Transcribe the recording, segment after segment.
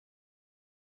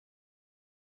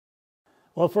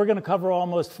Well, if we're going to cover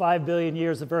almost 5 billion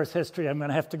years of Earth history, I'm going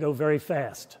to have to go very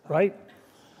fast, right?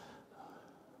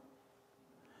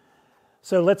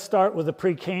 So let's start with the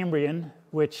Precambrian,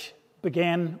 which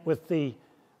began with the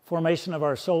formation of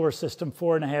our solar system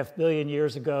 4.5 billion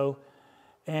years ago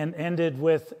and ended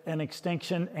with an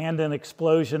extinction and an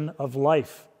explosion of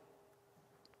life.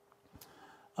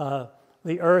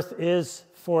 The Earth is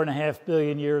 4.5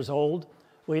 billion years old.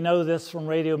 We know this from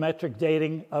radiometric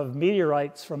dating of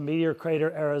meteorites from Meteor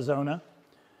Crater, Arizona.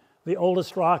 The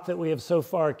oldest rock that we have so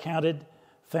far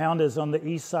found is on the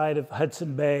east side of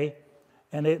Hudson Bay,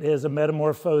 and it is a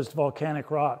metamorphosed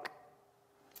volcanic rock.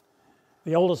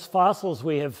 The oldest fossils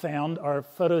we have found are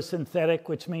photosynthetic,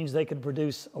 which means they can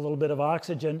produce a little bit of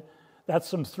oxygen. That's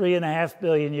from 3.5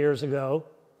 billion years ago.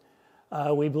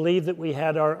 We believe that we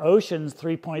had our oceans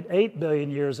 3.8 billion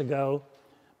years ago,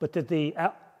 but that the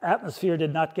atmosphere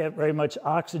did not get very much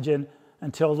oxygen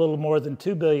until a little more than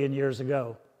 2 billion years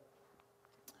ago.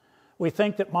 We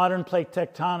think that modern plate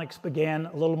tectonics began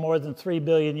a little more than 3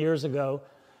 billion years ago.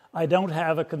 I don't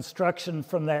have a construction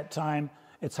from that time.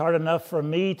 It's hard enough for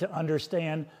me to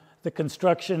understand the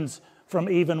constructions from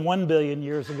even 1 billion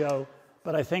years ago,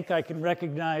 but I think I can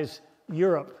recognize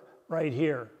Europe right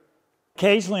here.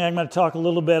 Occasionally, I'm going to talk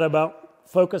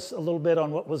focus a little bit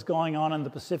on what was going on in the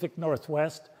Pacific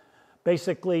Northwest.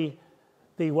 Basically,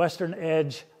 the western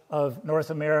edge of North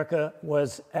America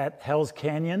was at Hell's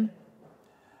Canyon,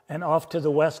 and off to the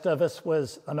west of us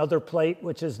was another plate,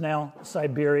 which is now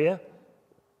Siberia.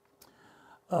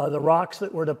 The rocks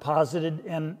that were deposited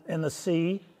in the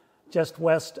sea just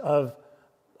west of,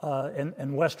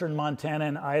 in western Montana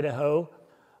and Idaho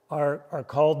are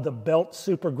called the Belt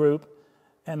Supergroup,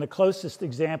 and the closest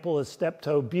example is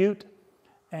Steptoe Butte,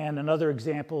 and another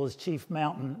example is Chief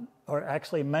Mountain, or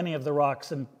actually many of the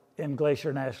rocks in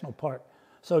Glacier National Park.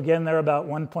 So again, they're about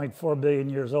 1.4 billion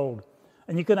years old.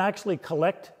 And you can actually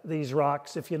collect these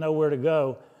rocks if you know where to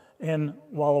go in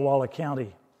Walla Walla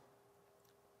County.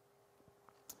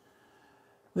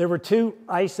 There were two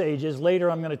ice ages.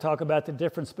 Later I'm going to talk about the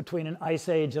difference between an ice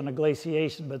age and a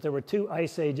glaciation, but there were two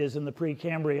ice ages in the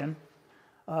Precambrian.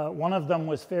 One of them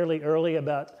was fairly early,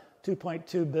 about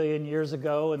 2.2 billion years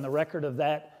ago, and the record of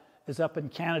that is up in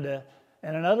Canada.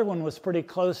 And another one was pretty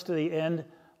close to the end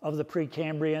of the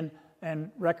Precambrian, and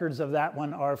records of that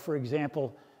one are, for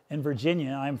example, in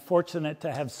Virginia. I'm fortunate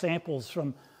to have samples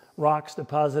from rocks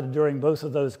deposited during both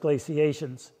of those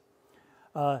glaciations.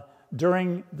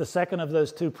 During the second of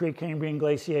those two Precambrian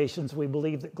glaciations, we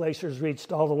believe that glaciers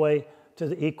reached all the way to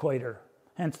the equator,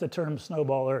 hence the term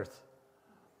snowball Earth.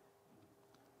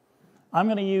 I'm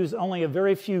going to use only a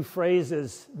very few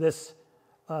phrases this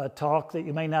talk that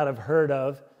you may not have heard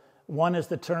of. One is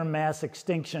the term mass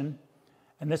extinction,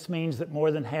 and this means that more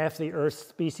than half the Earth's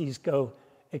species go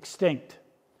extinct.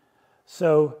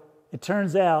 So it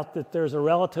turns out that there's a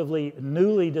relatively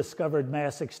newly discovered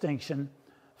mass extinction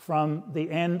from the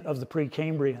end of the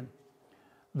Precambrian.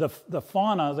 The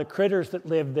fauna, the critters that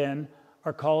lived then,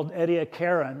 are called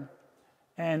Ediacaran,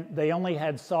 and they only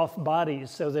had soft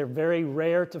bodies, so they're very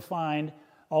rare to find.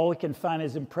 All we can find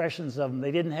is impressions of them.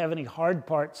 They didn't have any hard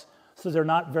parts, so they're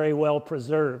not very well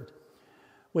preserved.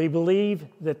 We believe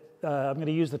that, I'm going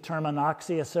to use the term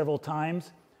anoxia several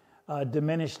times,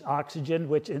 diminished oxygen,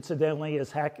 which incidentally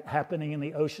is happening in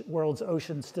the world's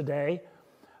oceans today.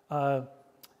 But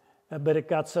it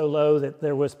got so low that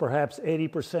there was perhaps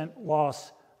 80%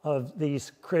 loss of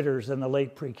these critters in the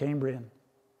late Precambrian.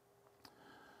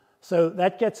 So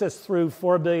that gets us through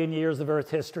 4 billion years of Earth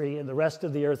history, and the rest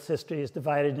of the Earth's history is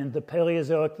divided into the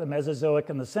Paleozoic, the Mesozoic,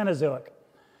 and the Cenozoic.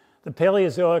 The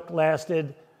Paleozoic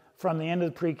lasted from the end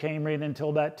of the Precambrian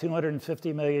until about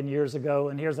 250 million years ago,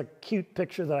 and here's a cute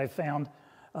picture that I found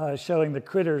showing the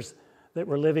critters that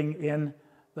were living in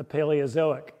the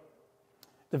Paleozoic.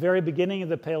 The very beginning of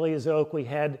the Paleozoic, we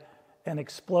had an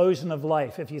explosion of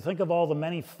life. If you think of all the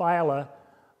many phyla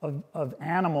of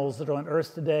animals that are on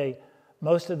Earth today,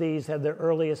 most of these had their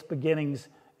earliest beginnings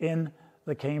in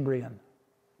the Cambrian.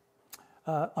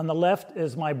 On the left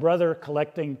is my brother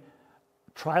collecting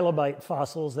trilobite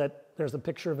fossils. There's a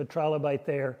picture of a trilobite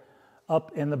there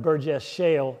up in the Burgess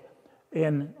Shale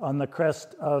on the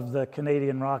crest of the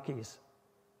Canadian Rockies.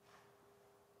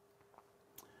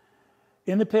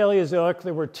 In the Paleozoic,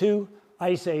 there were two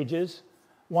ice ages.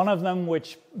 One of them,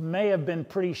 which may have been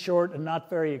pretty short and not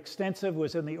very extensive,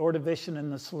 was in the Ordovician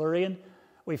and the Silurian.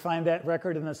 We find that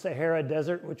record in the Sahara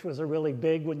Desert, which was a really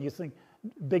big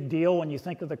deal when you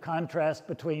think of the contrast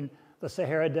between the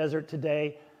Sahara Desert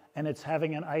today and it's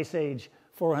having an ice age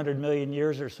 400 million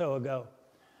years or so ago.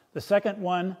 The second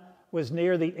one was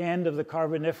near the end of the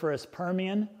Carboniferous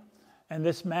Permian, and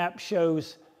this map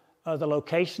shows the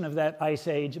location of that ice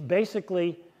age.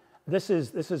 Basically, this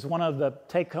is one of the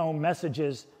take-home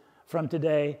messages from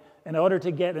today. In order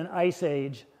to get an ice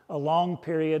age, a long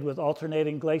period with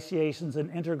alternating glaciations and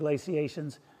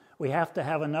interglaciations, we have to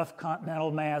have enough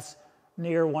continental mass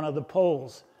near one of the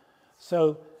poles.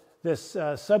 So this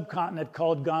subcontinent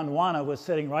called Gondwana was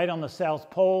sitting right on the South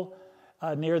Pole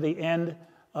near the end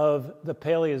of the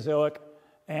Paleozoic,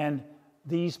 and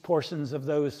these portions of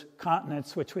those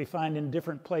continents, which we find in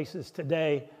different places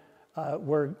today,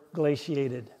 were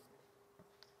glaciated.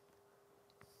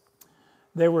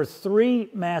 There were 3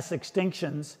 mass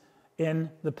extinctions in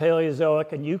the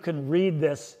Paleozoic, and you can read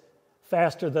this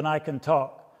faster than I can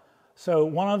talk. So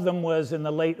one of them was in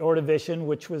the late Ordovician,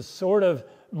 which was sort of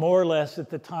more or less at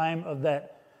the time of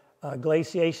that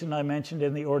glaciation I mentioned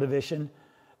in the Ordovician.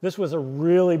 This was a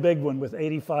really big one with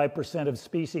 85% of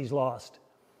species lost.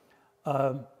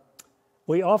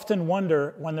 We often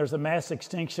wonder when there's a mass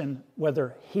extinction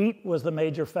whether heat was the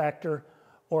major factor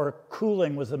or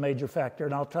cooling was the major factor,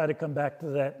 and I'll try to come back to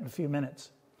that in a few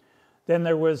minutes. Then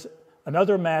there was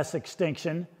another mass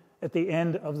extinction at the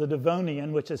end of the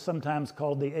Devonian, which is sometimes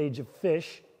called the Age of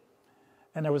Fish.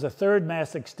 And there was a third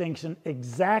mass extinction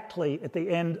exactly at the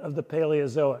end of the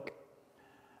Paleozoic.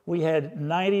 We had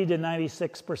 90 to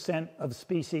 96% of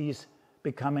species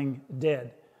becoming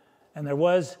dead. And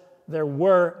there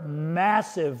were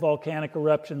massive volcanic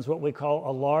eruptions, what we call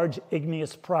a large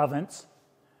igneous province,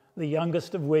 the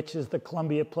youngest of which is the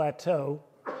Columbia Plateau,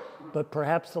 but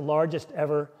perhaps the largest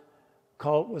ever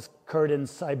occurred in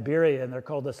Siberia, and they're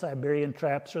called the Siberian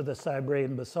traps or the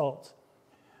Siberian basalts.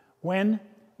 When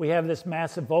we have this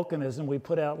massive volcanism, we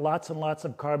put out lots and lots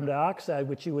of carbon dioxide,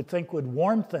 which you would think would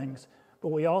warm things, but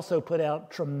we also put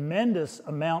out tremendous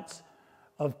amounts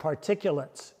of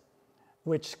particulates,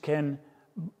 which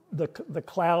the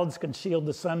clouds can shield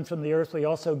the sun from the earth. We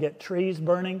also get trees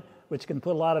burning, which can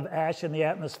put a lot of ash in the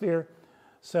atmosphere.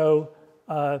 So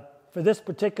for this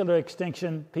particular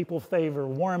extinction, people favor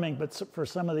warming, but for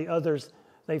some of the others,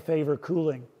 they favor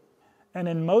cooling. And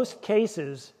in most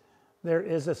cases, there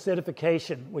is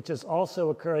acidification, which is also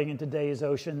occurring in today's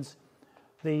oceans.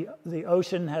 The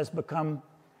ocean has become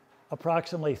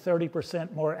approximately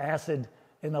 30% more acid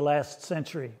in the last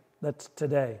century. That's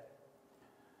today.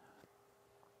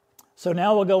 So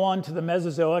now we'll go on to the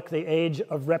Mesozoic, the age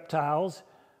of reptiles,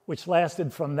 which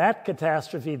lasted from that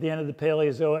catastrophe at the end of the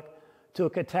Paleozoic to a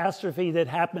catastrophe that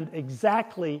happened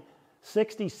exactly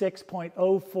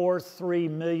 66.043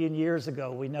 million years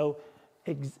ago. We know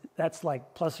that's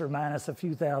like plus or minus a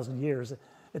few thousand years.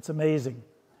 It's amazing.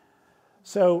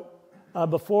 So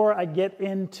before I get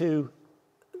into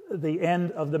the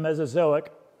end of the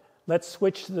Mesozoic, let's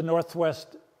switch to the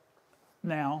Northwest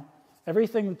now.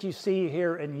 Everything that you see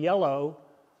here in yellow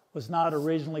was not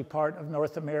originally part of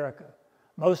North America.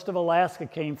 Most of Alaska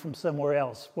came from somewhere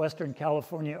else. Western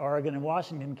California, Oregon, and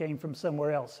Washington came from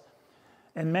somewhere else.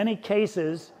 In many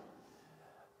cases,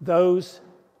 those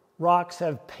rocks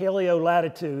have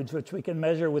paleolatitudes, which we can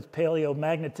measure with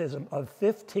paleomagnetism, of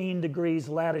 15 degrees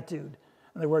latitude.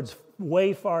 In other words,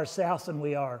 way far south than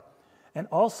we are. And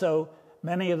also,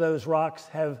 many of those rocks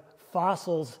have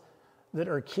fossils that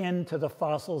are kin to the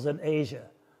fossils in Asia.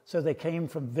 So they came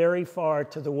from very far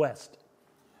to the west.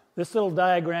 This little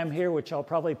diagram here, which I'll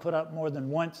probably put up more than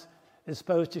once, is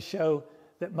supposed to show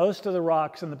that most of the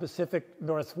rocks in the Pacific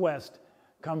Northwest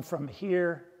come from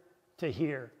here to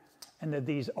here, and that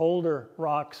these older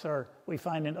rocks we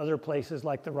find in other places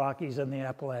like the Rockies and the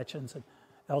Appalachians and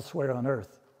elsewhere on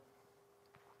Earth.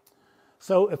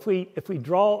 So if we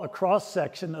draw a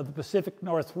cross-section of the Pacific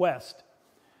Northwest,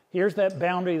 here's that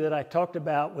boundary that I talked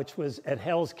about, which was at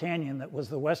Hell's Canyon, that was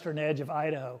the western edge of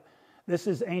Idaho. This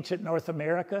is ancient North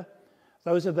America.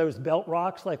 Those are those belt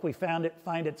rocks like we find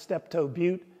at Steptoe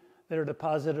Butte that are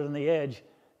deposited on the edge.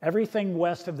 Everything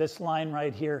west of this line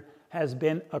right here has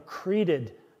been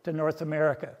accreted to North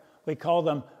America. We call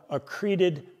them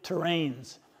accreted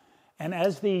terranes. And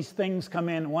as these things come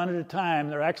in one at a time,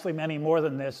 there are actually many more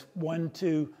than this, 1,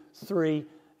 2, 3,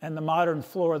 and the modern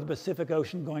floor of the Pacific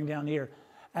Ocean going down here.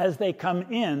 As they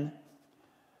come in,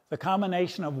 the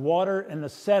combination of water and the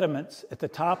sediments at the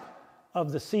top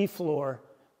of the seafloor,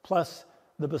 plus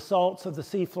the basalts of the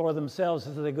seafloor themselves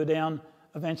as they go down,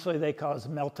 eventually they cause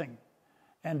melting.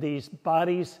 And these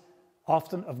bodies,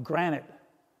 often of granite,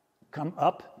 come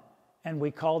up, and we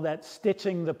call that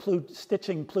stitching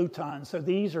Pluton. So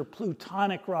these are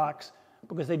plutonic rocks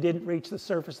because they didn't reach the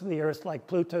surface of the earth like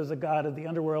Pluto, the god of the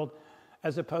underworld,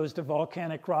 as opposed to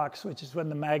volcanic rocks, which is when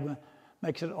the magma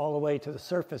makes it all the way to the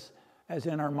surface, as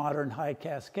in our modern high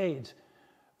Cascades,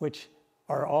 which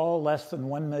are all less than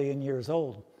 1 million years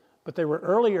old. but there were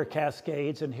earlier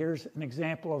Cascades, and here's an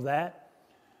example of that.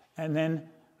 And then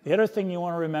the other thing you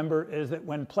want to remember is that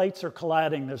when plates are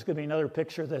colliding, there's going to be another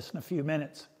picture of this in a few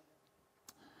minutes.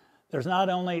 There's not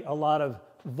only a lot of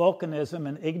volcanism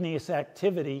and igneous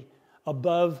activity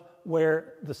above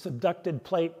where the subducted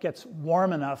plate gets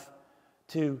warm enough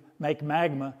to make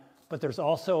magma, but there's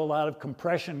also a lot of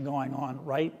compression going on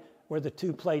right where the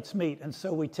two plates meet. And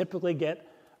so we typically get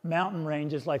mountain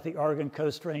ranges like the Oregon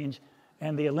Coast Range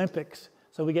and the Olympics.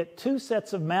 So we get two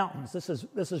sets of mountains. This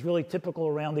is really typical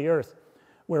around the Earth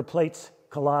where plates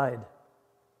collide.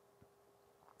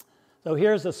 So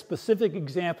here's a specific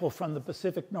example from the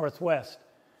Pacific Northwest.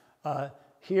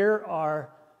 Here are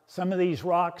some of these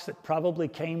rocks that probably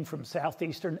came from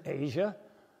southeastern Asia,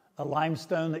 a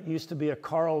limestone that used to be a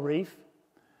coral reef,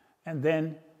 and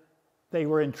then they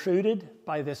were intruded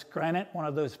by this granite, one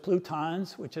of those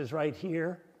plutons, which is right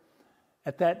here.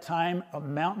 At that time, a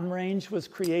mountain range was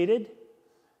created.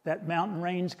 That mountain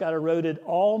range got eroded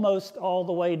almost all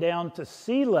the way down to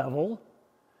sea level,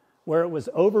 where it was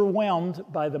overwhelmed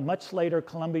by the much later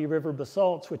Columbia River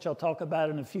basalts, which I'll talk about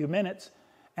in a few minutes.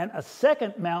 And a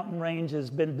second mountain range has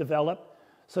been developed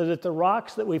so that the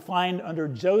rocks that we find under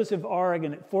Joseph,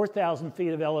 Oregon at 4,000 feet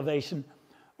of elevation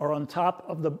are on top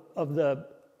of the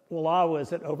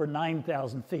Wallowas at over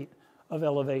 9,000 feet of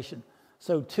elevation.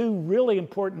 So two really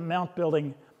important mound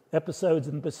building episodes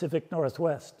in the Pacific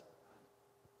Northwest.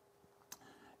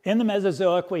 In the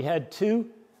Mesozoic, we had two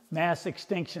mass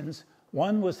extinctions.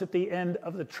 One was at the end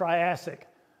of the Triassic.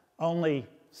 Only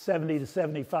 70 to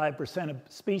 75% of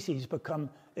species become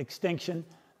extinction.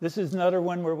 This is another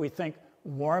one where we think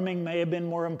warming may have been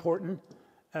more important.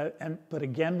 But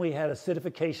again, we had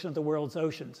acidification of the world's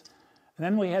oceans. And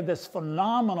then we had this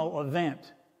phenomenal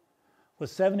event with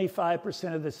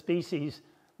 75% of the species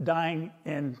dying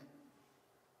in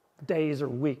days or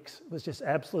weeks. It was just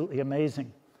absolutely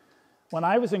amazing. When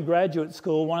I was in graduate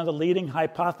school, one of the leading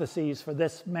hypotheses for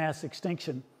this mass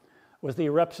extinction was the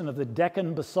eruption of the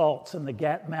Deccan basalts in the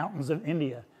Ghat Mountains of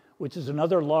India, which is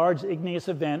another large igneous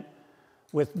event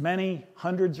with many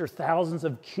hundreds or thousands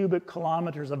of cubic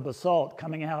kilometers of basalt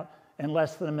coming out in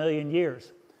less than 1 million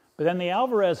years. But then the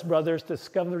Alvarez brothers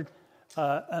discovered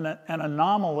an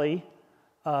anomaly,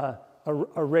 a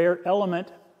rare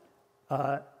element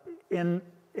in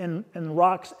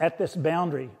rocks at this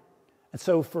boundary. And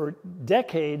so for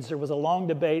decades, there was a long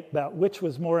debate about which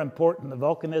was more important, the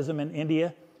volcanism in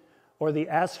India or the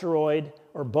asteroid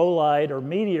or bolide or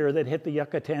meteor that hit the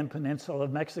Yucatan Peninsula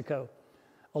of Mexico.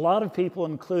 A lot of people,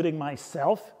 including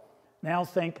myself, now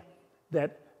think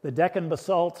that the Deccan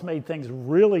basalts made things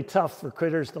really tough for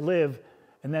critters to live,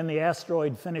 and then the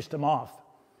asteroid finished them off.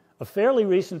 A fairly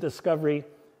recent discovery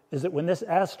is that when this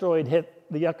asteroid hit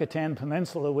the Yucatan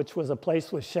Peninsula, which was a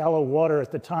place with shallow water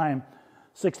at the time,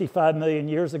 65 million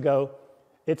years ago,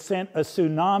 it sent a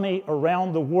tsunami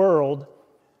around the world.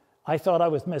 I thought I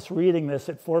was misreading this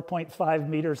at 4.5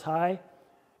 meters high.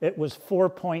 It was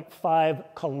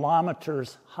 4.5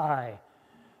 kilometers high.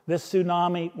 This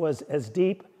tsunami was as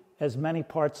deep as many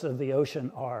parts of the ocean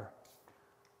are.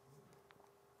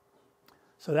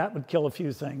 So that would kill a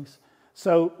few things.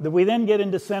 So we then get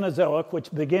into Cenozoic,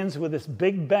 which begins with this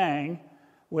big bang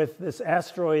with this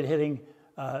asteroid hitting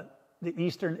the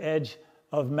eastern edge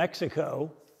of Mexico.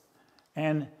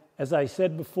 And as I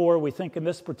said before, we think in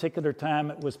this particular time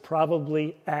it was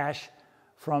probably ash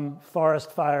from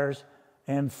forest fires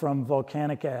and from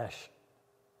volcanic ash.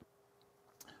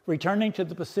 Returning to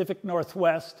the Pacific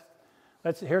Northwest,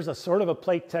 here's a sort of a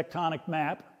plate tectonic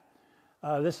map.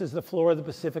 This is the floor of the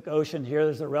Pacific Ocean here.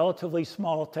 There's a relatively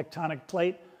small tectonic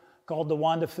plate called the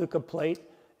Juan de Fuca Plate.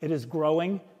 It is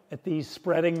growing at these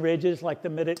spreading ridges like the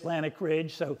Mid-Atlantic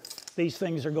Ridge. So these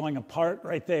things are going apart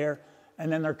right there,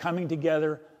 and then they're coming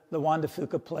together. The Juan de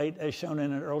Fuca Plate, as shown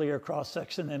in an earlier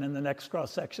cross-section and in the next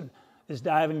cross-section, is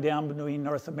diving down between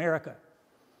North America.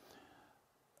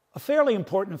 A fairly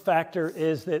important factor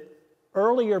is that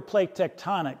earlier plate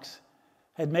tectonics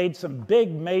had made some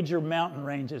big major mountain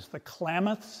ranges, the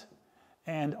Klamaths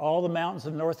and all the mountains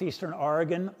of northeastern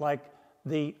Oregon, like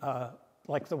the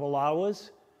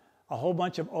Wallowas, a whole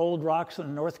bunch of old rocks in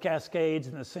the North Cascades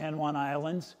and the San Juan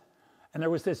Islands. And there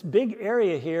was this big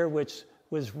area here which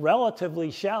was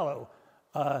relatively shallow.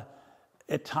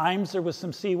 At times there was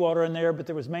some seawater in there, but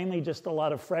there was mainly just a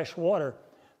lot of fresh water.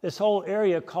 This whole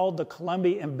area, called the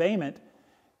Columbia Embayment,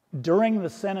 during the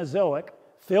Cenozoic,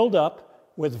 filled up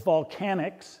with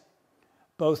volcanics,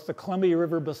 both the Columbia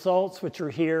River basalts, which are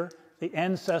here, the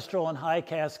ancestral and high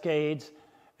Cascades,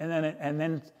 and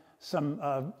then some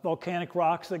volcanic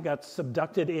rocks that got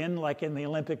subducted in, like in the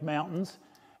Olympic Mountains,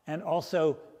 and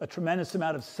also a tremendous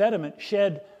amount of sediment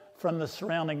shed from the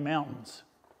surrounding mountains.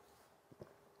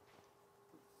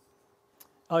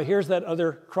 Here's that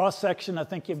other cross-section. I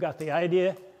think you've got the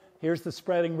idea. Here's the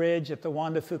spreading ridge at the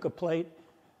Juan de Fuca Plate,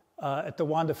 at the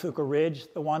Juan de Fuca Ridge,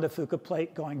 the Juan de Fuca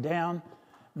Plate going down,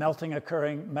 melting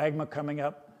occurring, magma coming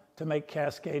up to make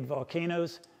cascade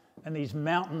volcanoes, and these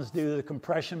mountains due to the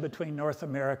compression between North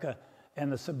America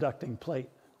and the subducting plate.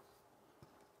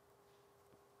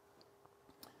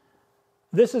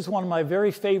 This is one of my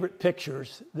very favorite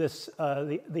pictures.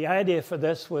 The idea for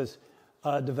this was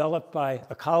developed by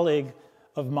a colleague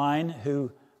of mine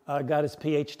who got his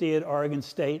PhD at Oregon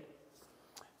State.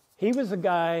 He was a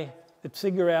guy that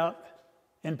figured out,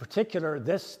 in particular,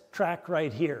 this track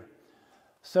right here.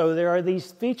 So there are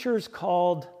these features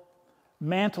called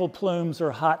mantle plumes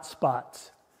or hot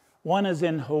spots. One is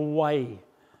in Hawaii.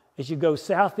 As you go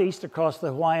southeast across the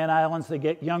Hawaiian Islands, they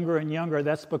get younger and younger.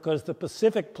 That's because the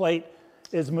Pacific Plate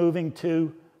is moving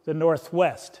to the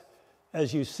northwest,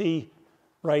 as you see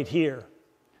right here.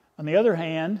 On the other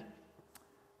hand,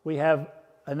 we have,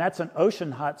 and that's an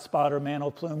ocean hotspot or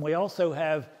mantle plume. We also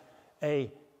have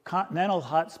a continental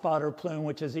hotspot or plume,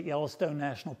 which is at Yellowstone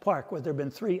National Park, where there have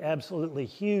been 3 absolutely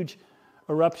huge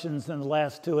eruptions in the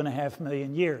last 2.5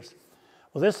 million years.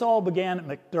 Well, this all began at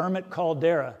McDermott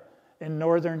Caldera in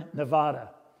northern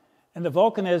Nevada. And the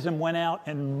volcanism went out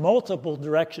in multiple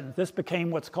directions. This became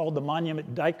what's called the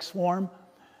Monument Dike Swarm.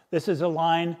 This is a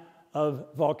line of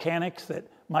volcanics that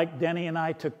Mike Denny and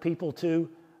I took people to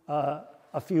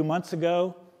a few months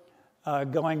ago,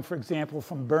 going, for example,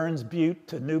 from Burns Butte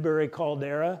to Newberry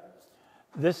Caldera.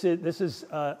 This is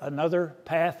another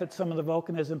path that some of the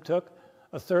volcanism took,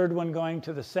 a third one going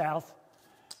to the south.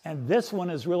 And this one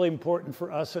is really important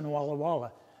for us in Walla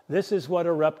Walla. This is what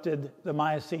erupted the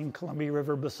Miocene Columbia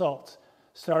River basalts,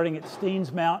 starting at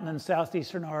Steens Mountain in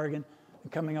southeastern Oregon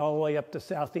and coming all the way up to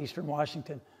southeastern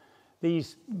Washington.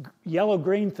 These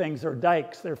yellow-green things are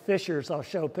dikes. They're fissures. I'll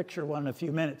show a picture of one in a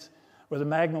few minutes, where the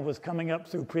magma was coming up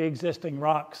through pre-existing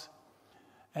rocks.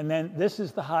 And then this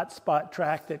is the hot spot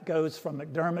track that goes from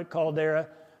McDermott Caldera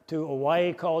to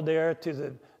Hawaii Caldera to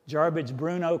the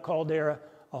Jarbidge-Bruno Caldera,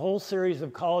 a whole series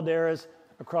of calderas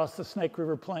across the Snake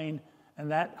River Plain, and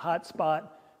that hot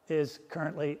spot is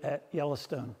currently at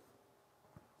Yellowstone.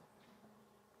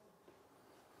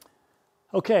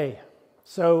 Okay,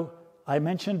 so I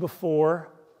mentioned before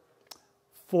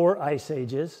 4 ice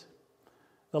ages.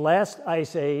 The last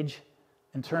ice age,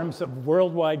 in terms of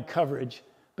worldwide coverage,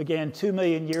 began 2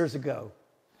 million years ago.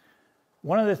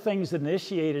 One of the things that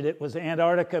initiated it was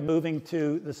Antarctica moving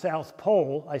to the South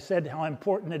Pole. I said how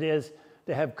important it is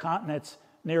to have continents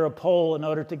near a pole in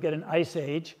order to get an ice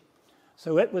age.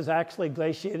 So it was actually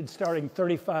glaciated starting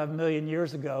 35 million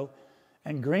years ago,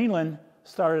 and Greenland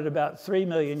started about 3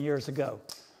 million years ago.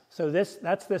 So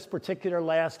that's this particular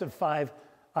last of 5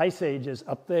 ice ages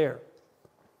up there.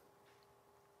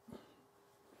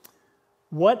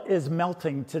 What is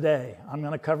melting today? I'm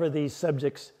going to cover these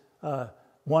subjects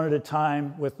one at a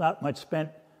time with not much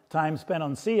time spent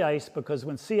on sea ice, because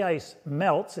when sea ice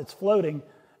melts, it's floating,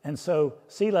 and so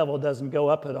sea level doesn't go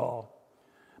up at all.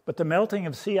 But the melting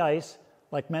of sea ice,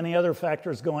 like many other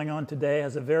factors going on today,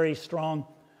 has a very strong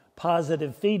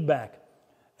positive feedback.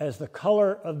 As the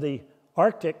color of the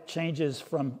Arctic changes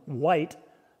from white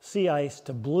sea ice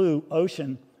to blue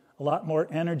ocean, a lot more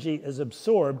energy is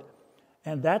absorbed,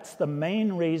 and that's the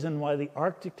main reason why the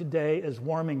Arctic today is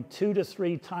warming 2 to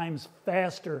 3 times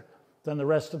faster than the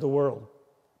rest of the world.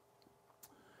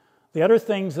 The other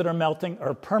things that are melting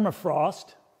are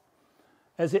permafrost.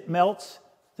 As it melts,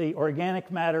 the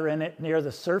organic matter in it near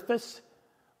the surface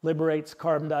liberates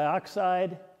carbon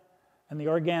dioxide, and the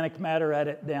organic matter at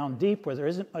it down deep, where there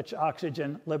isn't much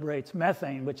oxygen, liberates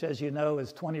methane, which, as you know,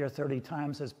 is 20 or 30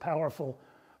 times as powerful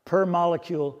per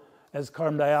molecule as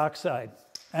carbon dioxide.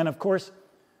 And of course,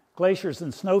 glaciers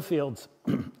and snowfields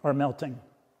are melting.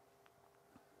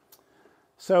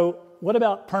 So what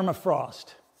about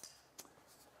permafrost?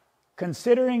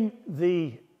 Considering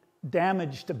the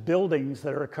damage to buildings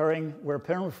that are occurring where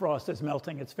permafrost is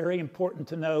melting, it's very important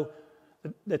to know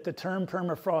that the term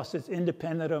permafrost is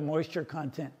independent of moisture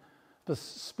content.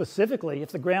 Specifically, if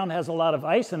the ground has a lot of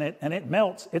ice in it and it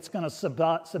melts, it's going to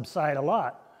subside a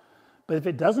lot. But if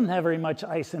it doesn't have very much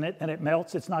ice in it and it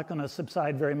melts, it's not going to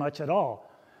subside very much at all.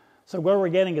 So where we're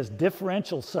getting is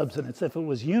differential subsidence. If it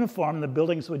was uniform, the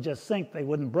buildings would just sink, they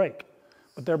wouldn't break.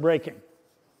 But they're breaking.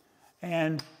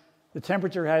 And the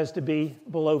temperature has to be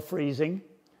below freezing.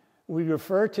 We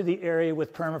refer to the area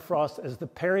with permafrost as the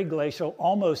periglacial,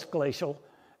 almost glacial.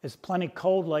 It's plenty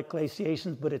cold like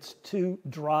glaciations, but it's too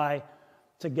dry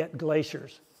to get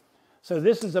glaciers. So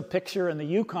this is a picture in the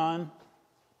Yukon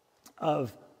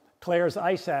of Claire's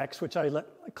ice axe,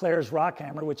 Claire's rock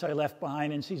hammer, which I left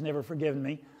behind, and she's never forgiven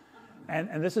me.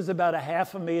 And this is about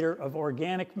 1/2 meter of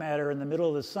organic matter in the middle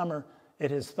of the summer.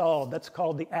 It has thawed. That's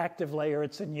called the active layer.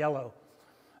 It's in yellow.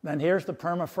 Then here's the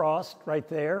permafrost right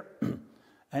there,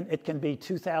 and it can be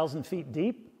 2,000 feet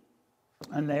deep.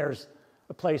 And there's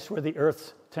a place where the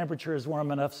Earth's temperature is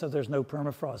warm enough so there's no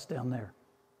permafrost down there.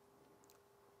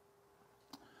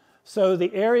 So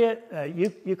the area,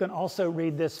 you can also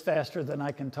read this faster than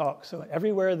I can talk. So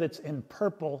everywhere that's in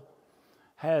purple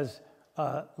has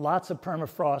lots of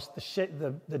permafrost.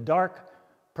 The dark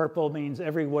purple means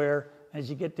everywhere. As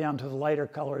you get down to the lighter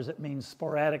colors, it means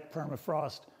sporadic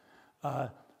permafrost,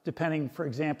 depending, for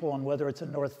example, on whether it's a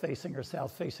north-facing or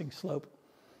south-facing slope.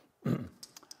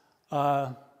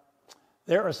 There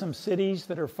are some cities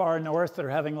that are far north that are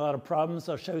having a lot of problems.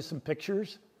 I'll show some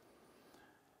pictures.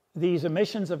 These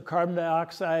emissions of carbon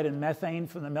dioxide and methane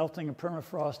from the melting of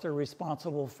permafrost are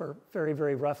responsible for very,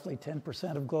 very roughly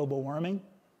 10% of global warming.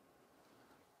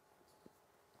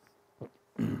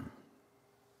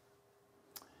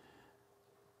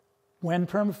 When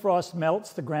permafrost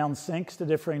melts, the ground sinks to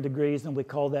differing degrees, and we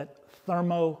call that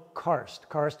thermokarst.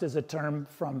 Karst is a term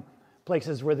from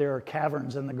places where there are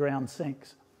caverns and the ground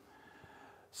sinks.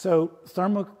 So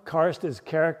thermokarst is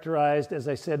characterized, as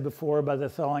I said before, by the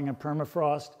thawing of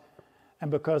permafrost. And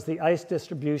because the ice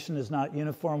distribution is not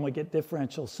uniform, we get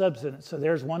differential subsidence. So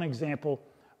there's one example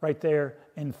right there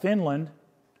in Finland.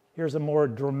 Here's a more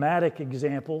dramatic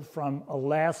example from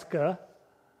Alaska,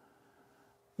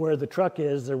 where the truck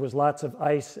is. There was lots of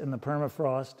ice in the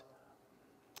permafrost.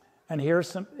 And here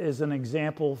is an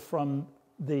example from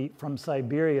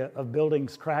Siberia of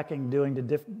buildings cracking due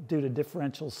to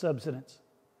differential subsidence.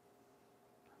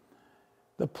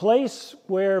 The place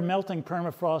where melting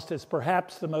permafrost is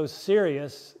perhaps the most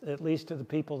serious, at least to the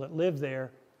people that live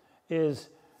there, is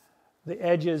the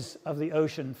edges of the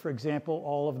ocean, for example,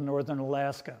 all of northern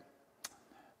Alaska.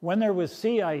 When there was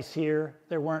sea ice here,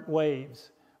 there weren't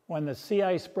waves. When the sea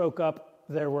ice broke up,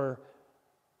 there were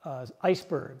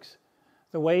icebergs.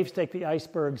 The waves take the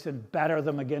icebergs and batter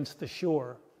them against the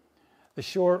shore. The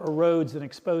shore erodes and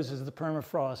exposes the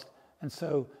permafrost, and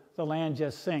so the land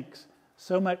just sinks.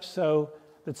 So much so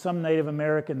that some Native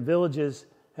American villages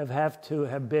have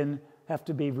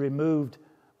to be removed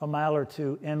a mile or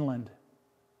two inland.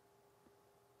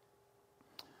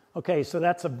 Okay, so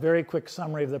that's a very quick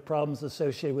summary of the problems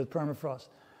associated with permafrost.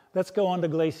 Let's go on to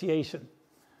glaciation.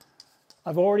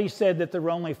 I've already said that there are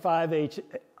only 5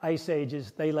 ice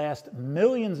ages. They last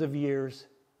millions of years,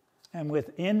 and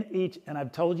within each, and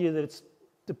I've told you that it's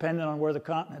dependent on where the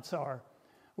continents are.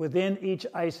 Within each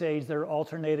ice age, there are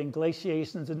alternating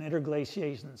glaciations and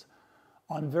interglaciations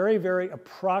on very, very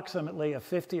approximately a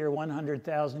 50 or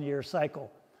 100,000 year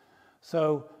cycle.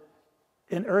 So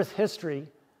in Earth history,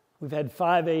 we've had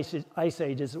 5 ice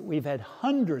ages. We've had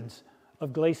hundreds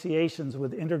of glaciations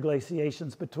with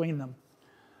interglaciations between them.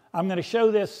 I'm going to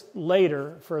show this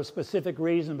later for a specific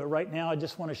reason, but right now I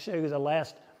just want to show you the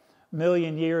last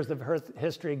million years of Earth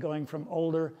history going from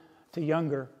older to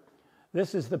younger.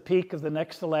 This is the peak of the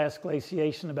next to last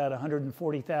glaciation about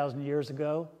 140,000 years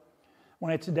ago.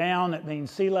 When it's down, it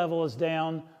means sea level is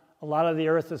down, a lot of the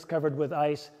Earth is covered with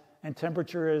ice, and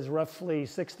temperature is roughly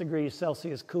 6 degrees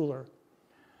Celsius cooler.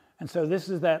 And so this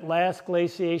is that last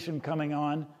glaciation coming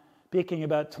on, peaking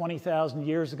about 20,000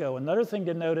 years ago. Another thing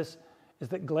to notice is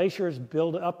that glaciers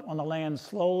build up on the land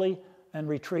slowly and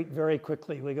retreat very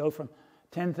quickly. We go from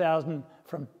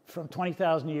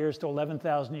 20,000 years to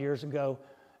 11,000 years ago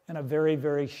in a very,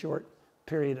 very short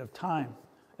period of time.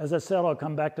 As I said, I'll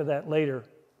come back to that later.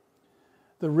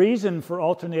 The reason for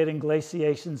alternating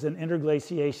glaciations and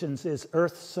interglaciations is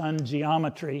Earth-Sun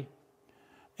geometry.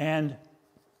 And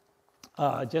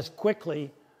just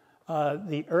quickly,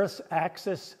 the Earth's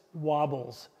axis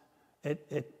wobbles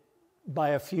by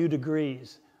a few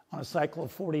degrees on a cycle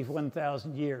of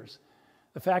 41,000 years.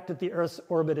 The fact that the Earth's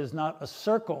orbit is not a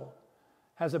circle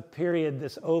has a period,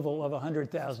 this oval, of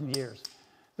 100,000 years.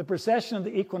 The precession of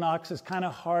the equinox is kind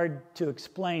of hard to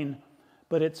explain,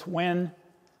 but it's when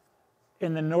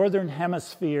in the northern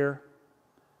hemisphere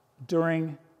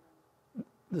during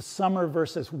the summer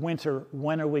versus winter,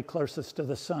 when are we closest to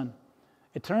the sun?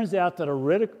 It turns out that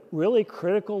a really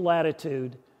critical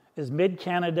latitude is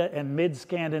mid-Canada and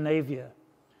mid-Scandinavia.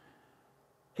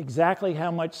 Exactly how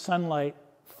much sunlight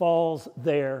falls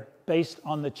there based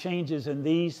on the changes in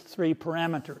these 3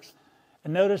 parameters.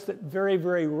 And notice that very,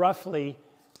 very roughly,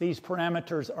 these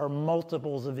parameters are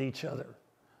multiples of each other.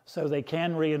 So they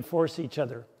can reinforce each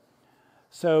other.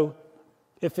 So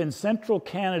if in central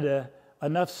Canada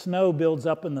enough snow builds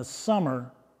up in the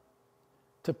summer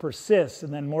to persist,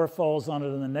 and then more falls on it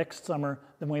in the next summer,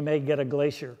 then we may get a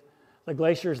glacier. The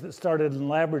glaciers that started in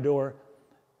Labrador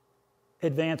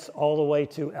advance all the way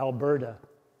to Alberta.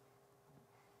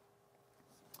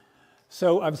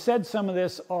 So I've said some of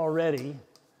this already,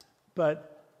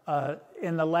 but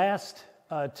in the last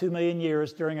 2 million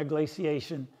years during a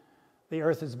glaciation, the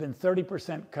Earth has been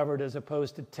 30% covered as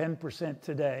opposed to 10%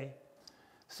 today.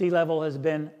 Sea level has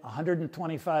been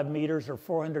 125 meters or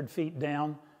 400 feet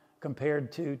down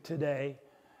compared to today,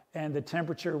 and the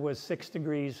temperature was 6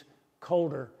 degrees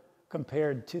colder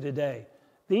compared to today.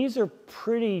 These are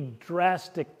pretty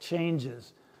drastic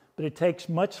changes, but it takes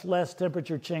much less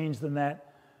temperature change than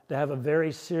that to have a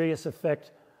very serious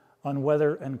effect on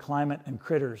weather and climate and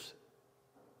critters.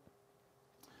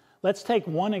 Let's take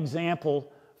one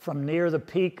example from near the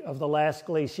peak of the last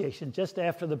glaciation, just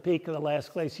after the peak of the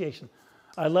last glaciation.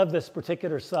 I love this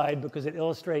particular slide because it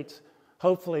illustrates,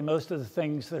 hopefully, most of the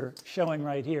things that are showing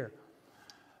right here.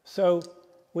 So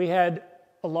we had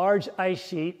a large ice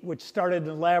sheet which started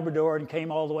in Labrador and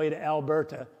came all the way to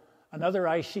Alberta. Another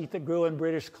ice sheet that grew in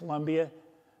British Columbia.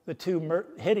 The two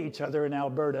hit each other in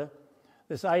Alberta.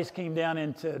 This ice came down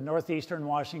into northeastern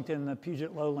Washington and the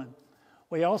Puget Lowland.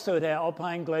 We also had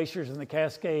alpine glaciers in the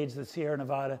Cascades, the Sierra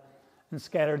Nevada, and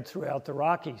scattered throughout the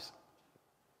Rockies.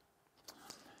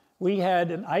 We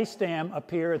had an ice dam up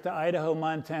here at the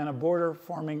Idaho-Montana border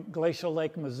forming Glacial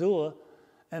Lake Missoula,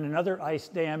 and another ice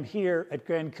dam here at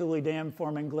Grand Coulee Dam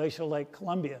forming Glacial Lake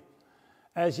Columbia.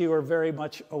 As you are very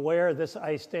much aware, this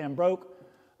ice dam broke.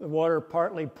 The water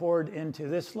partly poured into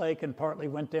this lake and partly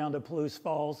went down to Palouse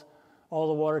Falls. All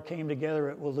the water came together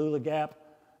at Wallula Gap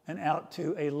and out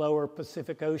to a lower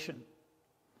Pacific Ocean.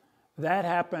 That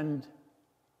happened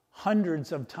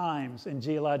hundreds of times in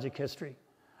geologic history,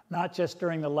 not just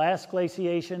during the last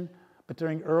glaciation, but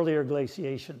during earlier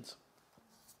glaciations.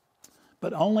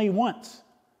 But only once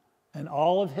in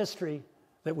all of history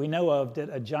that we know of did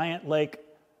a giant lake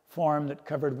form that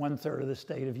covered 1/3 of the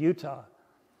state of Utah.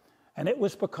 And it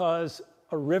was because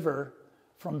a river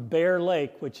from Bear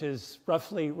Lake, which is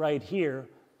roughly right here,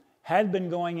 had been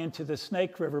going into the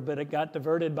Snake River, but it got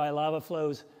diverted by lava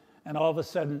flows, and all of a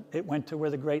sudden it went to where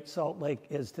the Great Salt Lake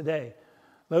is today.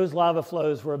 Those lava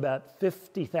flows were about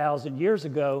 50,000 years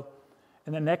ago,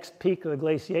 and the next peak of the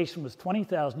glaciation was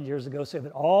 20,000 years ago, so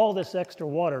that all this extra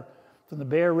water from the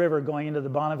Bear River going into the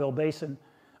Bonneville Basin,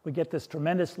 we get this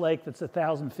tremendous lake that's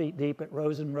 1,000 feet deep. It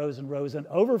rose and rose and rose and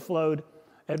overflowed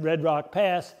at Red Rock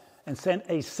Pass and sent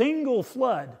a single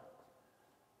flood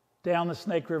down the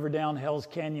Snake River, down Hell's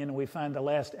Canyon, and we find the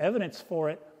last evidence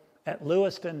for it at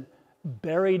Lewiston,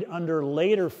 buried under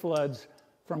later floods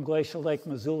from Glacial Lake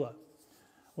Missoula.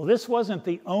 Well, this wasn't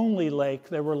the only lake.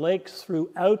 There were lakes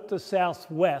throughout the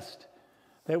Southwest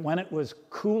that when it was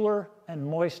cooler and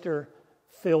moister,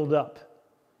 filled up.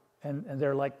 And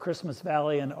they're like Christmas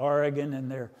Valley in Oregon, and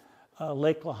they're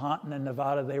Lake Lahontan in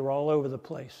Nevada. They were all over the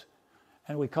place.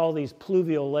 And we call these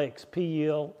pluvial lakes,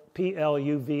 P-L-U-V-I-A-L.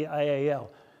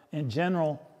 In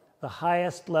general, the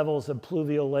highest levels of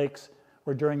pluvial lakes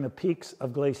were during the peaks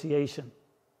of glaciation.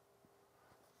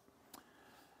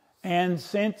 And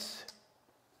since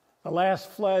the last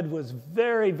flood was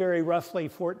very, very roughly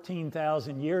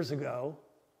 14,000 years ago,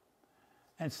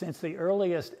 and since the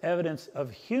earliest evidence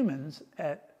of humans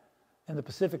in the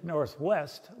Pacific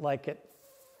Northwest, like at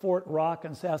Fort Rock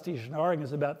in southeastern Oregon,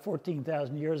 is about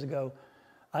 14,000 years ago,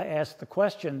 I asked the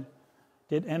question,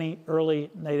 did any early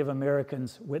Native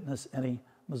Americans witness any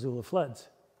Missoula floods?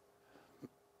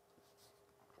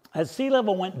 As sea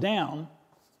level went down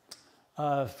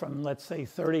from, let's say,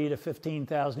 30 to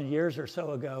 15,000 years or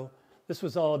so ago, this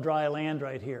was all dry land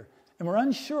right here. And we're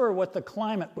unsure what the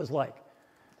climate was like.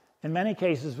 In many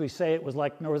cases, we say it was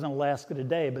like northern Alaska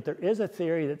today, but there is a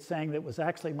theory that's saying that it was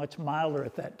actually much milder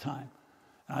at that time.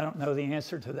 I don't know the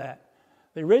answer to that.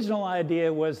 The original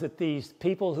idea was that these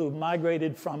people who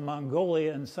migrated from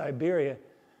Mongolia and Siberia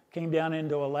came down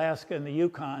into Alaska and the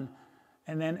Yukon,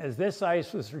 and then as this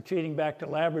ice was retreating back to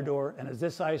Labrador, and as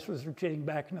this ice was retreating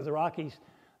back into the Rockies,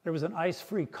 there was an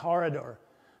ice-free corridor.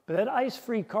 But that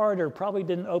ice-free corridor probably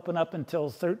didn't open up until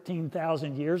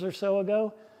 13,000 years or so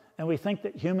ago, and we think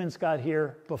that humans got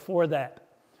here before that.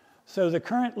 So the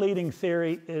current leading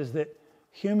theory is that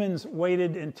humans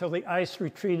waited until the ice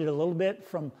retreated a little bit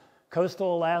from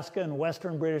coastal Alaska and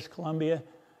western British Columbia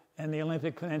and the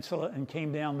Olympic Peninsula and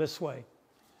came down this way.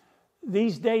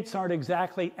 These dates aren't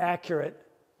exactly accurate.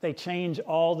 They change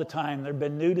all the time. There have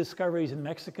been new discoveries in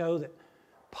Mexico that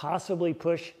possibly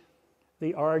push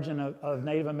the origin of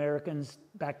Native Americans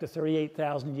back to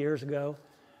 38,000 years ago.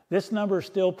 This number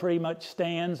still pretty much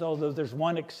stands, although there's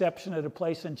one exception at a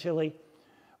place in Chile.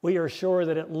 We are sure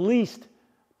that at least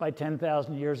by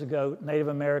 10,000 years ago, Native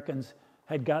Americans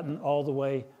had gotten all the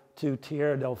way to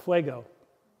Tierra del Fuego.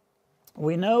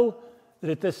 We know that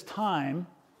at this time,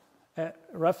 at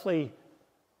roughly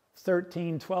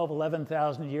 13, 12,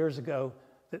 11,000 years ago,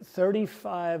 that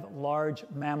 35 large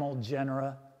mammal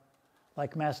genera,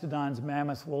 like mastodons,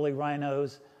 mammoths, woolly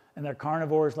rhinos, and their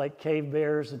carnivores like cave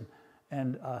bears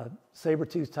and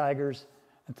saber-toothed tigers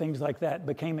and things like that,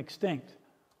 became extinct.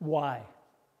 Why?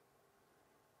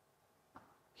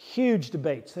 Huge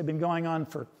debates. They've been going on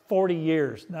for 40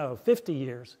 years, no, 50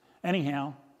 years.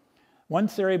 Anyhow, one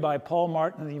theory by Paul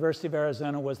Martin at the University of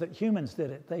Arizona was that humans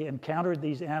did it. They encountered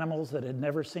these animals that had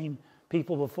never seen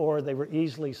people before. They were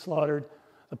easily slaughtered.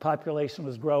 The population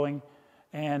was growing.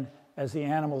 And as the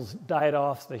animals died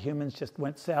off, the humans just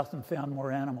went south and found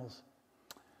more animals.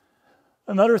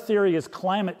 Another theory is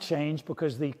climate change,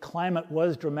 because the climate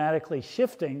was dramatically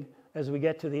shifting as we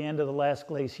get to the end of the last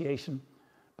glaciation.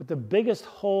 But the biggest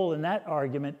hole in that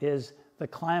argument is the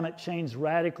climate changed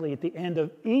radically at the end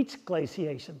of each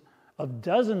glaciation, of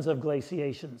dozens of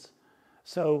glaciations.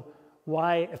 So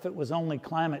why, if it was only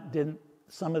climate, didn't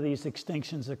some of these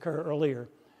extinctions occur earlier?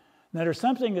 Now, there's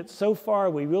something that so far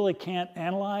we really can't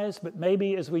analyze, but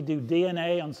maybe as we do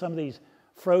DNA on some of these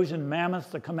frozen mammoths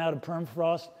that come out of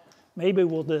permafrost, maybe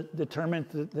we'll determine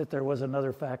that there was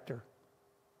another factor.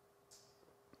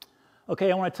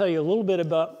 Okay, I want to tell you a little bit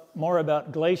more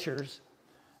about glaciers.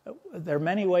 There are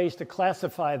many ways to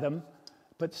classify them,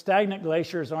 but stagnant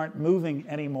glaciers aren't moving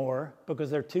anymore because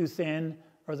they're too thin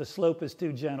or the slope is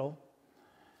too gentle.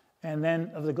 And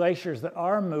then of the glaciers that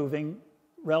are moving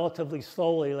relatively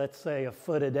slowly, let's say a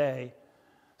foot a day,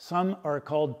 some are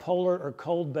called polar or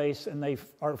cold base, and they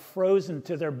are frozen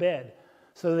to their bed.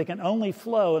 So they can only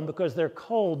flow, and because they're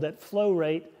cold, that flow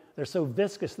rate, they're so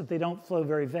viscous that they don't flow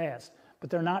very fast, but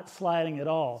they're not sliding at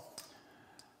all.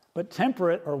 But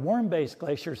temperate or warm-based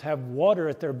glaciers have water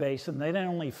at their base, and they not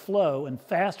only flow and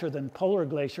faster than polar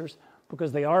glaciers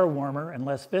because they are warmer and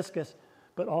less viscous,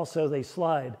 but also they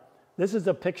slide. This is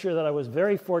a picture that I was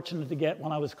very fortunate to get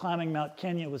when I was climbing Mount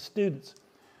Kenya with students.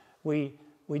 We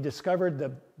discovered the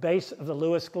base of the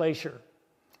Lewis Glacier.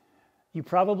 You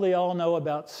probably all know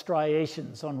about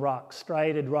striations on rocks,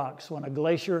 striated rocks. When a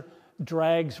glacier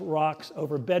drags rocks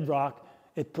over bedrock,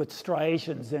 it puts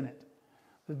striations in it.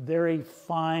 Very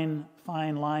fine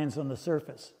lines on the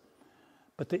surface.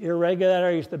 But the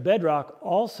irregularities of the bedrock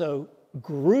also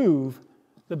groove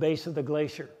the base of the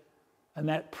glacier. And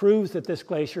that proves that this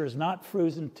glacier is not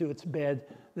frozen to its bed,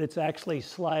 that it's actually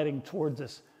sliding towards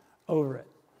us over it.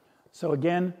 So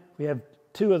again, we have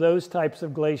two of those types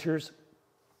of glaciers.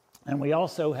 And we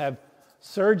also have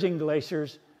surging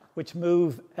glaciers, which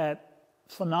move at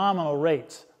phenomenal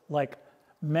rates, like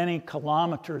many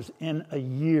kilometers in a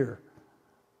year.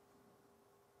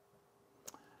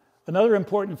 Another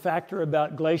important factor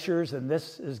about glaciers, and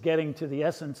this is getting to the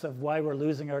essence of why we're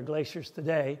losing our glaciers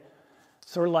today,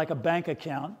 sort of like a bank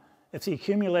account. If the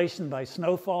accumulation by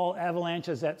snowfall,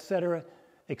 avalanches, etc.,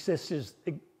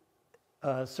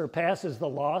 surpasses the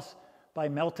loss by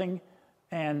melting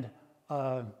and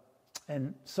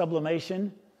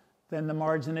sublimation, then the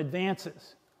margin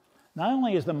advances. Not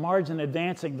only is the margin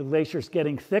advancing, the glacier's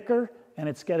getting thicker and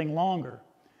it's getting longer.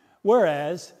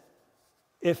 Whereas,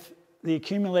 if the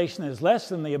accumulation is less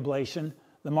than the ablation,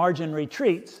 the margin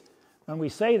retreats. When we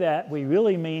say that, we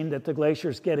really mean that the glacier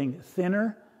is getting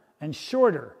thinner and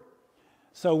shorter.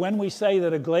 So when we say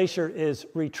that a glacier is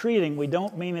retreating, we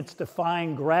don't mean it's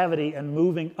defying gravity and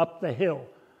moving up the hill.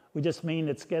 We just mean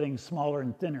it's getting smaller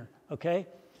and thinner, okay?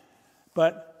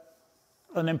 But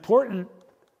an important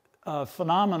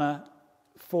phenomena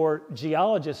for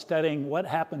geologists studying what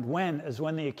happened when is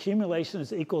when the accumulation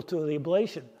is equal to the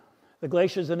ablation. The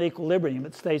glacier is in equilibrium.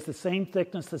 It stays the same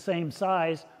thickness, the same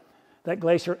size. That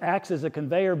glacier acts as a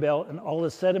conveyor belt, and all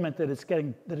the sediment that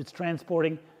it's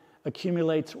transporting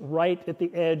accumulates right at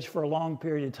the edge for a long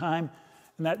period of time,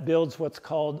 and that builds what's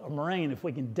called a moraine. If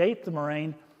we can date the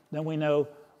moraine, then we know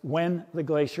when the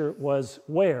glacier was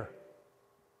where.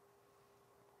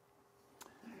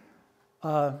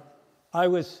 I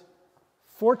was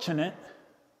fortunate.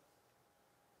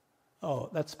 Oh,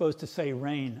 that's supposed to say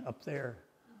rain up there.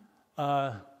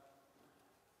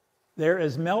 There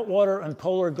is meltwater on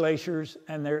polar glaciers,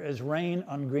 and there is rain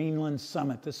on Greenland's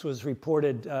summit. This was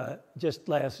reported just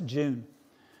last June.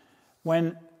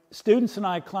 When students and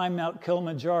I climbed Mount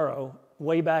Kilimanjaro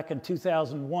way back in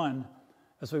 2001,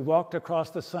 as we walked across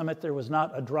the summit, there was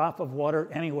not a drop of water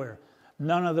anywhere.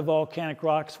 None of the volcanic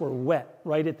rocks were wet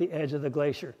right at the edge of the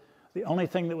glacier. The only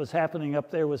thing that was happening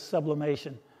up there was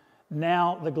sublimation.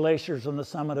 Now the glaciers on the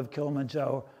summit of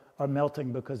Kilimanjaro are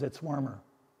melting because it's warmer.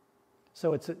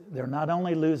 So they're not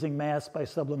only losing mass by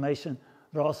sublimation,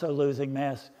 they're also losing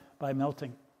mass by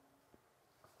melting.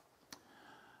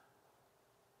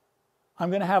 I'm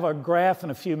going to have a graph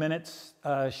in a few minutes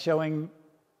showing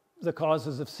the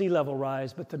causes of sea level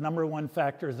rise, but the number one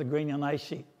factor is the Greenland ice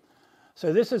sheet.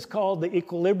 So this is called the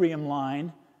equilibrium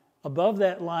line. Above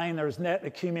that line, there's net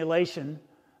accumulation.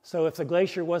 So if the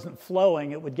glacier wasn't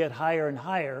flowing, it would get higher and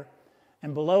higher.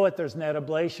 And below it, there's net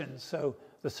ablation. So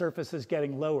the surface is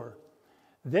getting lower.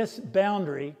 This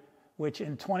boundary, which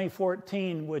in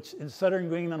 2014, which in southern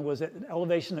Greenland was at an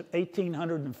elevation of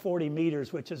 1,840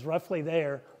 meters, which is roughly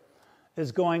there,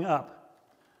 is going up.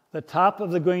 The top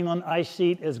of the Greenland ice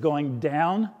sheet is going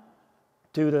down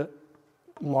due to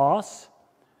loss,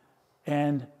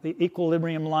 and the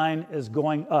equilibrium line is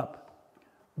going up.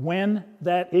 When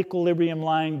that equilibrium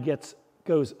line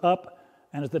goes up,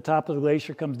 and as the top of the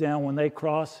glacier comes down, when they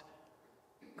cross,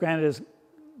 Greenland's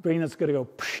going to go,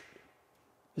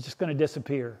 it's just going to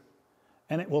disappear.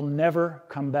 And it will never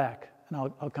come back. And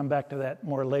I'll come back to that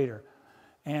more later.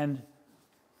 And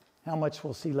how much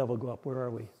will sea level go up? Where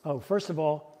are we? Oh, first of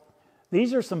all,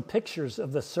 these are some pictures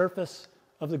of the surface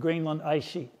of the Greenland ice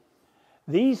sheet.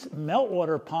 These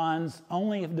meltwater ponds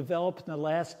only have developed in the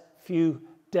last few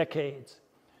decades.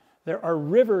 There are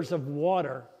rivers of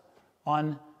water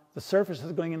on the surface of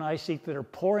the Greenland ice sheet that are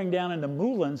pouring down into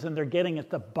moulins, and they're getting at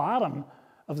the bottom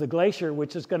of the glacier,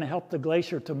 which is going to help the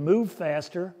glacier to move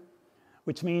faster,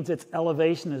 which means its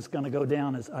elevation is going to go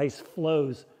down as ice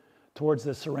flows towards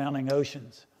the surrounding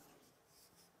oceans.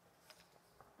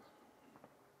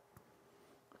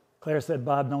 Claire said,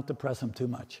 Bob, don't depress him too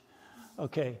much.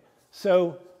 Okay,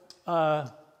 so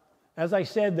as I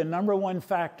said, the number one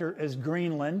factor is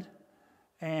Greenland.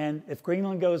 And if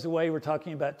Greenland goes away, we're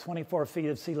talking about 24 feet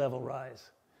of sea level rise.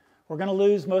 We're going to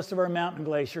lose most of our mountain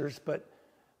glaciers, but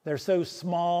they're so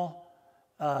small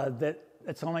that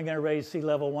it's only going to raise sea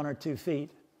level 1 or 2 feet.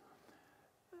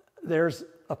 There's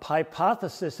a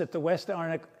hypothesis that the West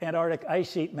Antarctic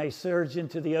ice sheet may surge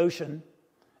into the ocean.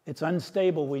 It's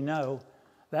unstable, we know.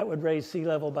 That would raise sea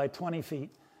level by 20 feet.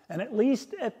 And at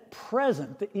least at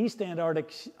present, the East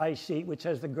Antarctic ice sheet, which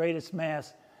has the greatest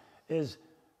mass, is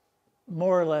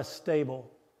more or less stable.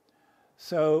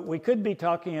 So we could be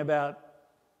talking about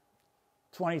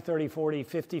 20, 30, 40,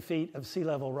 50 feet of sea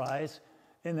level rise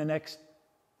in the next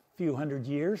few hundred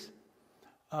years.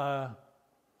 We're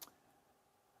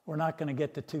not going to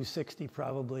get to 260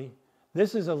 probably.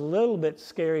 This is a little bit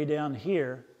scary down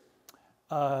here.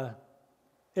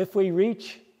 If we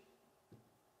reach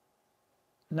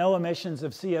no emissions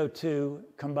of CO2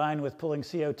 combined with pulling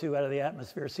CO2 out of the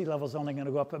atmosphere, sea level is only going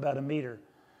to go up about 1 meter,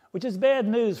 which is bad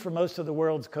news for most of the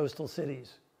world's coastal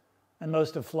cities and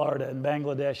most of Florida and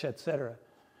Bangladesh, etc.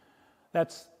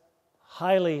 That's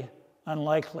highly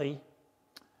unlikely.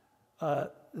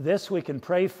 This we can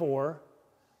pray for,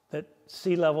 that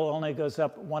sea level only goes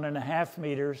up 1.5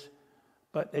 meters,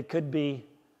 but it could be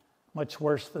much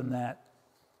worse than that.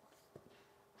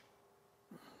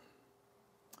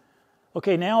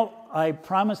 Okay, now I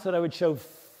promised that I would show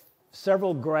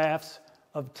several graphs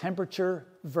of temperature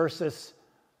versus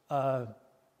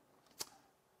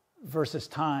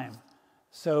time.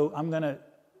 So I'm going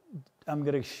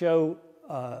to show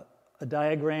a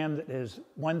diagram that is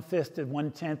 1/5 to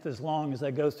 1/10 as long as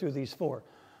I go through these four.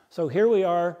 So here we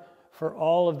are for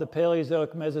all of the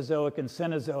Paleozoic, Mesozoic, and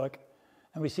Cenozoic,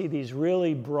 and we see these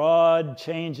really broad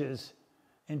changes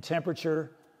in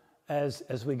temperature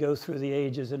as we go through the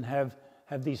ages and have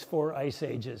these 4 ice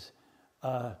ages,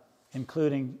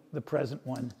 including the present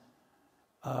one.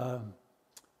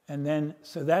 And then,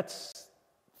 so that's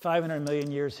 500 million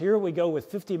years. Here we go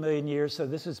with 50 million years, so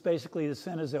this is basically the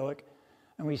Cenozoic.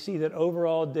 And we see that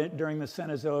overall, during the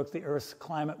Cenozoic, the Earth's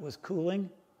climate was cooling.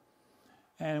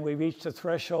 And we reached a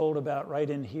threshold about right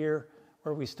in here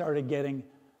where we started getting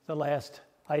the last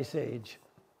ice age.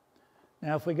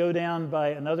 Now, if we go down by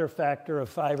another factor of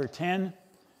 5 or 10,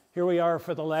 here we are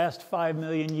for the last 5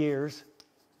 million years.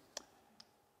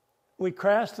 We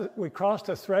crossed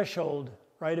a threshold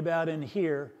right about in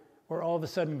here where all of a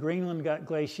sudden Greenland got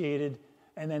glaciated,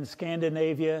 and then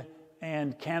Scandinavia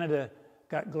and Canada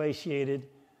got glaciated.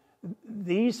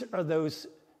 These are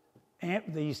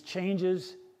these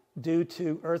changes due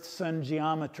to Earth-Sun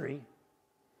geometry.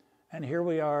 And here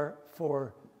we are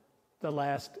for the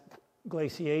last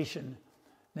glaciation.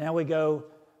 Now we go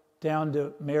down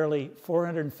to merely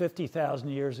 450,000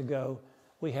 years ago.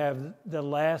 We have the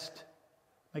last,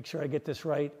 make sure I get this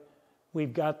right,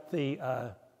 we've got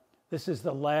this is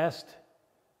the last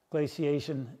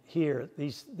glaciation here.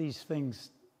 These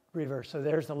things reverse. So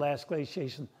there's the last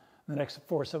glaciation, the next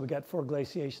 4. So we got 4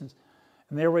 glaciations.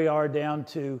 And there we are down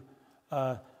to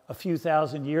a few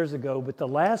thousand years ago, but the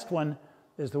last one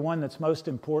is the one that's most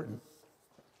important.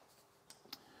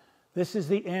 This is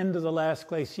the end of the last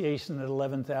glaciation at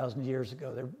 11,000 years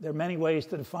ago. There are many ways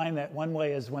to define that. One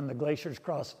way is when the glaciers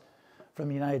crossed from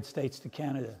the United States to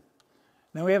Canada.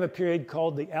 Then we have a period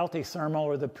called the altithermal,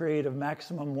 or the period of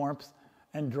maximum warmth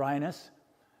and dryness.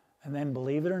 And then,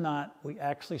 believe it or not, we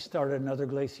actually started another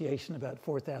glaciation about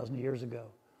 4,000 years ago.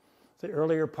 The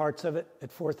earlier parts of it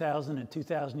at 4,000 and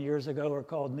 2,000 years ago are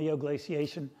called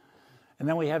neoglaciation. And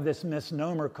then we have this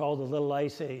misnomer called the Little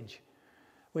Ice Age,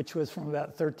 which was from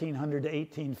about 1300 to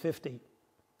 1850.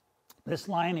 This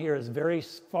line here is very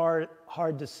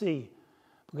hard to see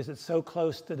because it's so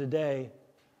close to today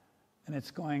and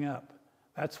it's going up.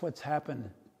 That's what's happened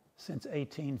since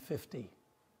 1850.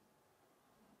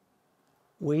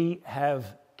 We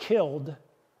have killed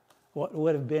what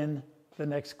would have been the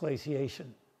next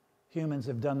glaciation. Humans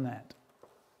have done that.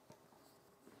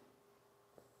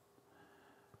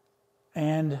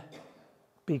 And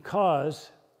because,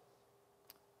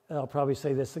 I'll probably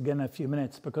say this again in a few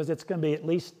minutes, because it's going to be at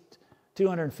least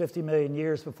 250 million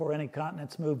years before any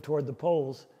continents move toward the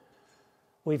poles,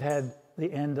 we've had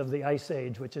the end of the Ice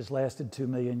Age, which has lasted 2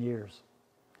 million years.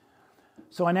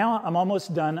 So I'm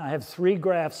almost done. I have 3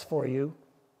 graphs for you,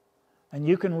 and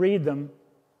you can read them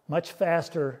much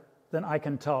faster than I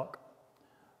can talk.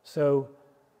 So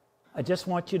I just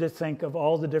want you to think of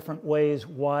all the different ways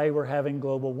why we're having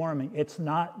global warming. It's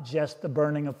not just the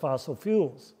burning of fossil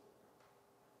fuels.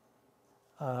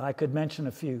 I could mention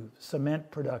a few. Cement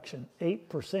production,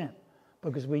 8%,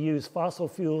 because we use fossil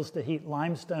fuels to heat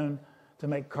limestone to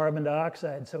make carbon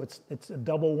dioxide, so it's a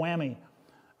double whammy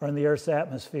in the Earth's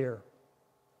atmosphere.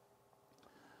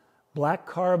 Black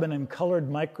carbon and colored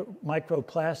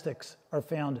microplastics are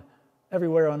found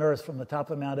everywhere on Earth, from the top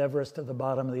of Mount Everest to the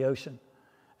bottom of the ocean.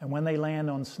 And when they land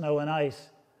on snow and ice,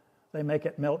 they make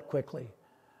it melt quickly.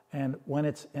 And when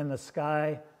it's in the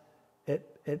sky,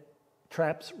 it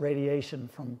traps radiation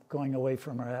from going away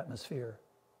from our atmosphere.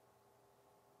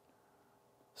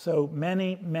 So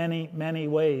many, many, many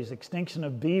ways. Extinction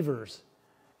of beavers.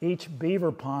 Each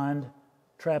beaver pond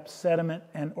traps sediment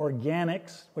and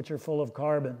organics, which are full of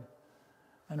carbon,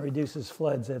 and reduces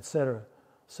floods, etc.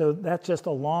 So that's just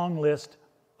a long list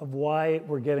of why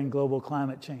we're getting global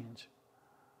climate change.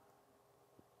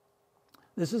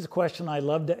 This is a question I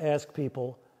love to ask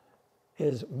people.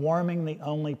 Is warming the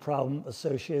only problem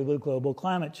associated with global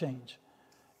climate change?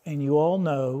 And you all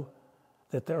know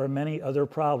that there are many other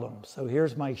problems. So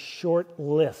here's my short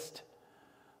list.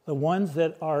 The ones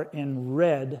that are in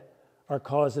red are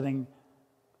causing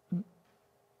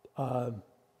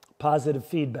positive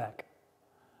feedback.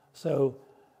 So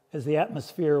as the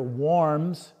atmosphere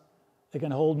warms, it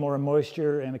can hold more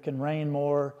moisture, and it can rain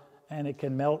more, and it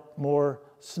can melt more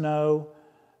snow,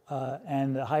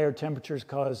 and the higher temperatures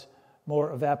cause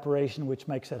more evaporation, which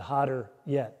makes it hotter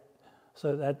yet.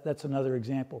 So that's another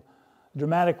example. The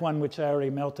dramatic one, which I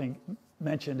already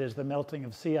mentioned, is the melting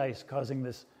of sea ice, causing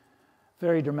this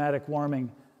very dramatic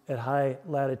warming at high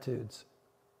latitudes.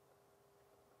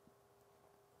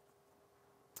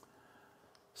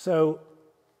 So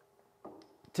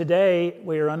today,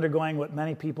 we are undergoing what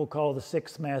many people call the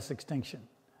 6th mass extinction.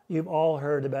 You've all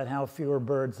heard about how fewer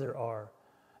birds there are.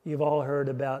 You've all heard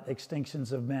about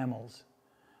extinctions of mammals.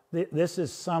 This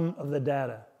is some of the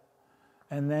data.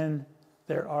 And then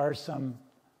there are some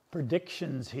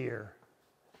predictions here,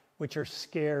 which are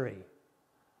scary.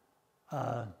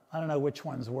 I don't know which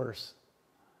one's worse,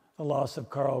 the loss of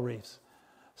coral reefs.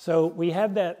 So we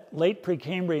have that late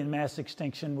Precambrian mass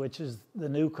extinction, which is the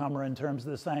newcomer in terms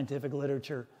of the scientific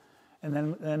literature.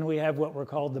 And then we have what were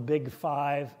called the Big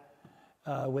Five,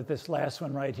 with this last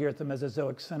one right here at the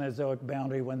Mesozoic-Cenozoic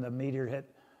boundary when the meteor hit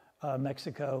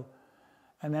Mexico.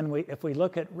 And then if we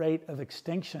look at rate of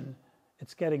extinction,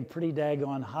 it's getting pretty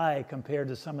daggone high compared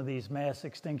to some of these mass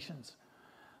extinctions.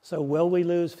 So will we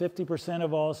lose 50%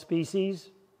 of all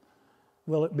species?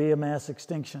 Will it be a mass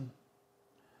extinction?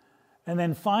 And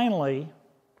then finally,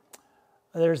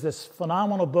 there's this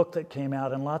phenomenal book that came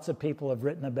out, and lots of people have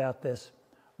written about this.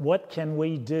 What can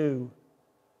we do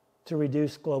to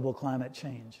reduce global climate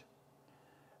change?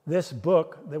 This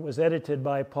book that was edited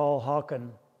by Paul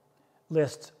Hawken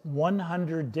lists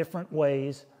 100 different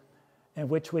ways in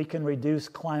which we can reduce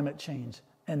climate change,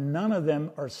 and none of them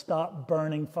are stop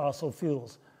burning fossil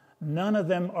fuels. None of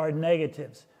them are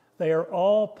negatives. They are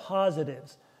all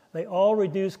positives. They all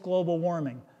reduce global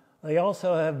warming. They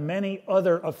also have many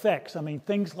other effects. I mean,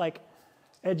 things like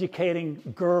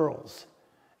educating girls.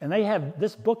 And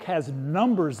this book has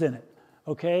numbers in it,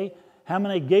 okay? How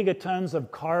many gigatons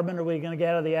of carbon are we going to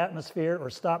get out of the atmosphere or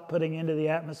stop putting into the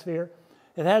atmosphere?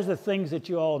 It has the things that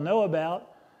you all know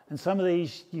about, and some of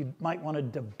these you might want to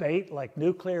debate, like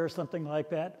nuclear or something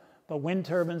like that, but wind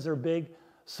turbines are big,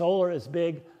 solar is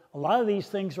big. A lot of these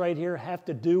things right here have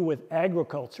to do with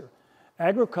agriculture.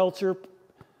 Agriculture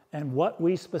and what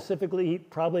we specifically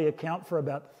eat probably account for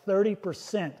about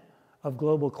 30% of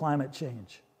global climate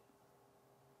change.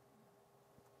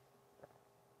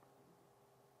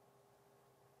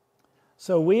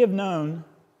 So we have known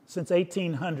since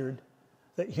 1800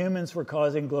 that humans were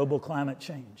causing global climate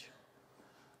change.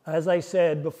 As I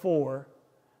said before,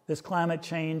 this climate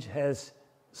change has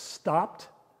stopped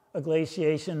a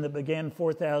glaciation that began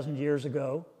 4,000 years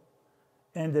ago,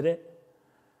 ended it,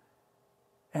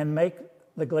 and make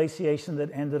the glaciation that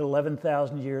ended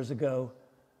 11,000 years ago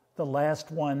the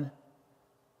last one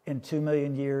in 2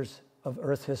 million years of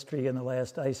Earth history in the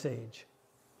last ice age.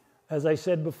 As I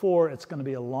said before, it's going to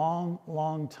be a long,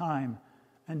 long time.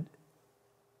 And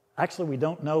actually, we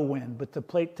don't know when, but the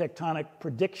plate tectonic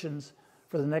predictions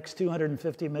for the next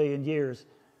 250 million years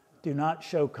do not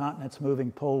show continents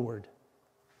moving poleward.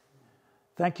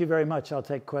 Thank you very much. I'll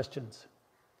take questions.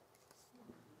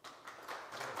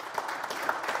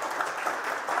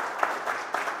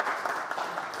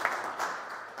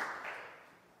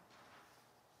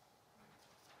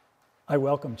 I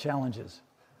welcome challenges.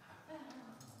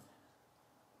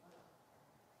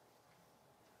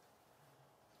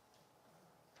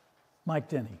 Mike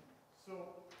Denny. So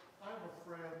I have a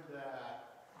friend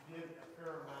that did a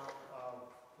fair amount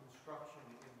of construction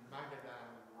in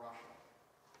Magadan, Russia.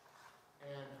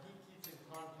 And he keeps in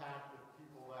contact with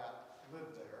people that live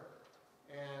there.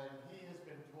 And he has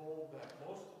been told that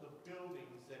most of the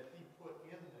buildings that he put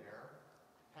in there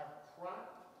have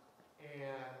cracked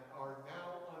and are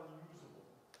now unusable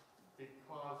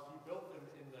because he built them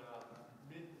in the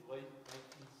mid-late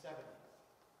 1970s.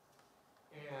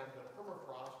 And the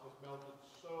permafrost was melted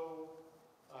so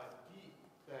deep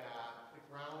that the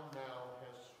ground now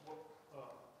has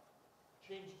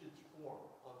changed its form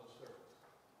on the surface.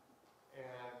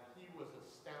 And he was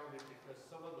astounded because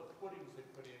some of the footings they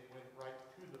put in went right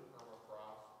to the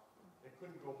permafrost. They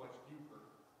couldn't go much deeper.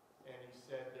 And he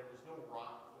said there was no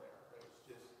rock there. It was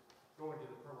just going to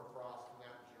the permafrost and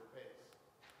that was your base.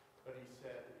 But he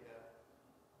said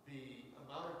the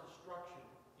amount of destruction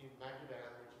in Magadan,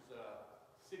 which is a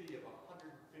city of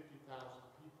 150,000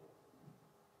 people.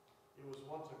 It was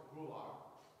once a gulag.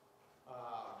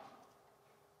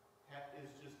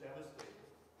 Is just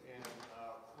devastating. And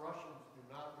Russians do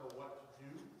not know what to do.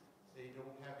 They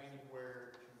don't have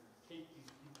anywhere to take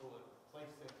these people and place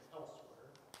them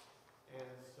elsewhere. And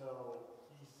so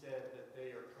he said that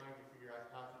they are trying to figure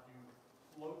out how to do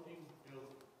floating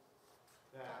buildings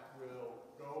that will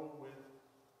go with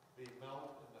the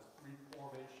melt and the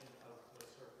reformation of the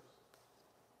surface.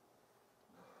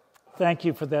 Thank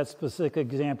you for that specific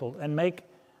example. And make,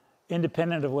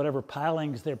 independent of whatever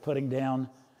pilings they're putting down,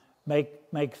 make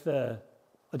the,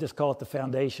 I'll just call it the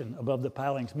foundation above the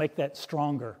pilings, make that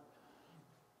stronger.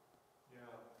 Yeah.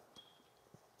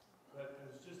 But it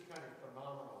was just kind of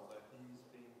phenomenal that he's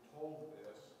being told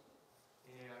this.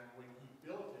 And when he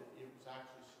built it, it was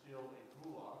actually still a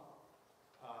gulag.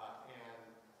 And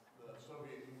the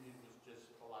Soviet Union was just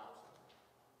collapsing,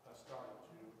 starting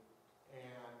to.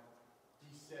 And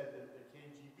he said that the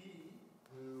KGB,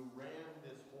 who ran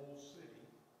this whole city,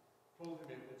 told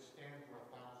him it would stand for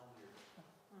 1,000 years.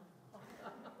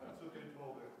 That's what they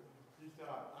told him. He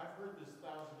thought, I've heard this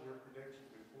 1,000-year prediction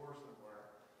before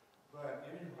somewhere. But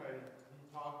anyway, he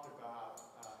talked about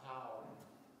how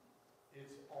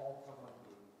it's all come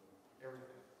unglued,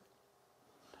 everything.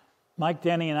 Mike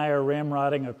Denny and I are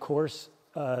ramrodding a course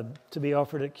to be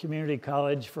offered at community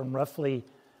college from roughly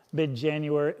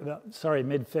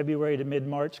mid-February to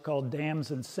mid-March called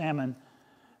Dams and Salmon.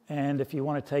 And if you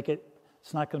want to take it,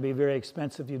 it's not going to be very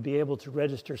expensive. You'll be able to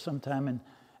register sometime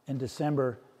in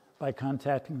December by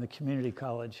contacting the community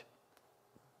college.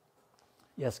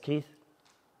 Yes, Keith?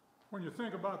 When you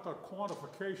think about the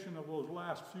quantification of those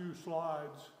last few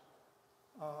slides,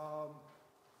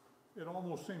 it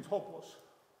almost seems hopeless.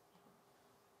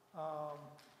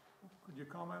 Could you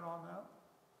comment on that?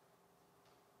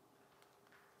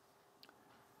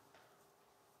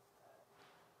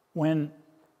 When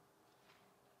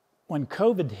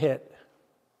COVID hit,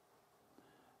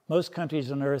 most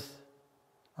countries on Earth,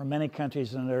 or many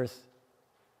countries on Earth,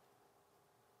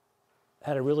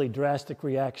 had a really drastic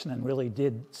reaction and really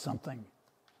did something,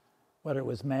 whether it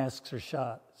was masks or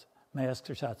shots.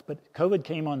 But COVID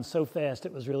came on so fast,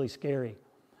 it was really scary.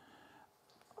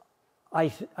 I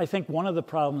think one of the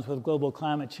problems with global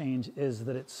climate change is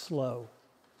that it's slow.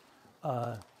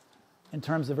 In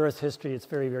terms of Earth history, it's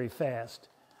very, very fast.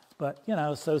 But,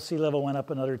 so sea level went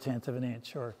up another 1/10 of an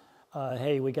inch, or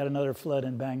hey, we got another flood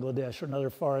in Bangladesh, or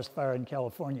another forest fire in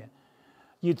California.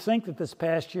 You'd think that this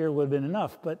past year would have been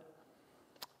enough, but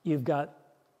you've got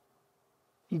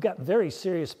very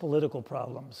serious political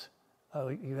problems.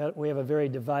 We have a very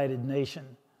divided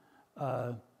nation,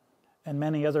 and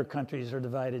many other countries are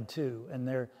divided too. And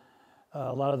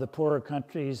a lot of the poorer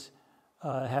countries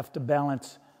have to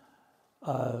balance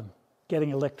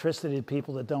getting electricity to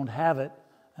people that don't have it,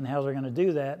 and how they're going to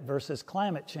do that versus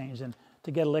climate change. And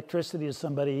to get electricity to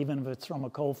somebody, even if it's from a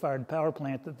coal-fired power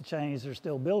plant that the Chinese are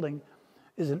still building,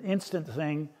 is an instant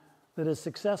thing that is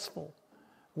successful.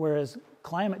 Whereas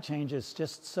climate change is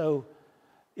just so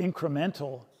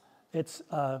incremental.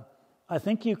 I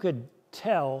think you could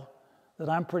tell that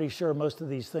I'm pretty sure most of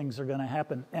these things are going to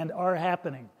happen and are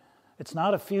happening. It's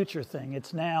not a future thing.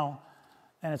 It's now,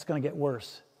 and it's going to get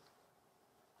worse.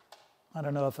 I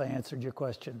don't know if I answered your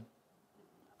question.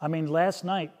 I mean, last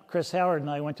night, Chris Howard and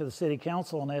I went to the city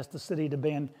council and asked the city to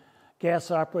ban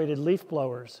gas-operated leaf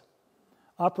blowers.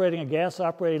 Operating a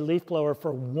gas-operated leaf blower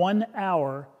for 1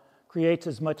 hour creates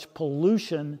as much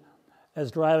pollution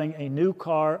as driving a new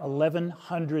car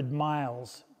 1,100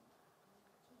 miles.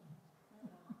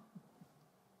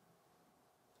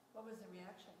 What was the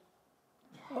reaction?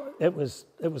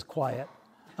 It was quiet.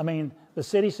 I mean, the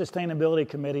City Sustainability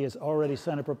Committee has already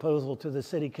sent a proposal to the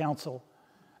City Council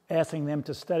asking them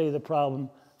to study the problem,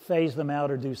 phase them out,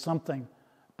 or do something.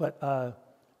 But to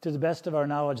the best of our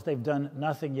knowledge, they've done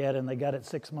nothing yet, and they got it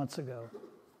 6 months ago.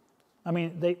 I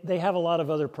mean, they have a lot of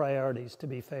other priorities, to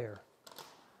be fair.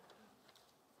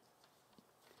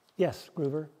 Yes,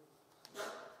 Gruber?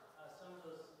 Some of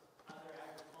those other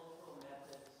agricultural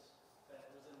methods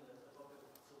that was in the book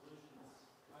of solutions,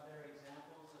 are there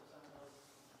examples of some of those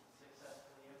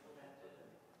successfully implemented?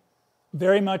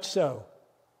 Very much so.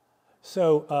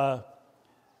 So,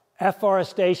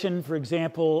 afforestation, for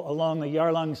example, along the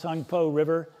Yarlung-Tsangpo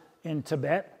River in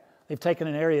Tibet, they've taken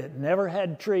an area that never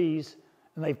had trees,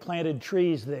 and they've planted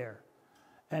trees there.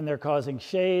 And they're causing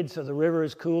shade, so the river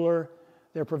is cooler.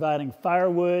 They're providing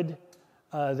firewood.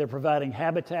 They're providing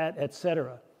habitat,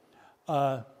 etc.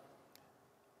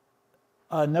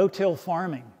 No-till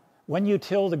farming. When you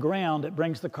till the ground, it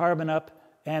brings the carbon up,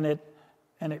 and it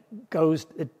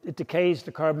decays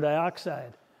to carbon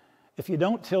dioxide. If you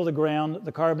don't till the ground,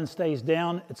 the carbon stays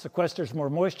down, it sequesters more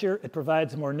moisture, it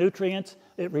provides more nutrients,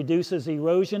 it reduces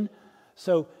erosion.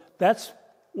 So that's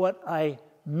what I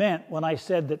meant when I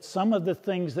said that some of the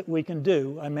things that we can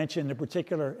do, I mentioned in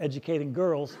particular educating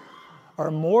girls, are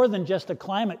more than just a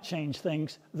climate change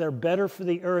things. They're better for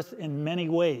the earth in many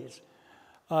ways.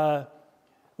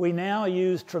 We now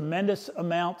use tremendous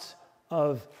amounts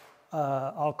of,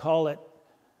 I'll call it,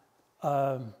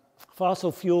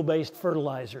 fossil fuel-based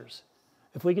fertilizers.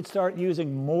 If we could start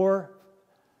using more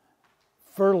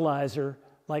fertilizer,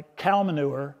 like cow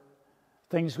manure,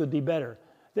 things would be better.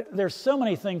 There's so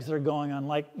many things that are going on,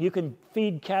 like you can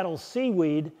feed cattle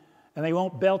seaweed and they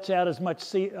won't belch out as much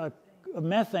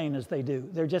methane as they do.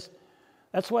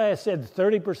 That's why I said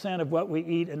 30% of what we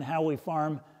eat and how we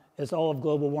farm is all of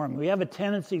global warming. We have a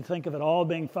tendency to think of it all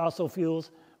being fossil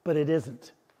fuels, but it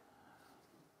isn't.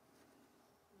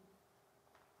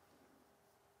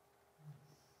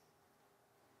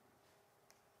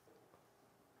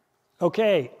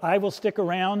 Okay, I will stick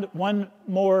around. One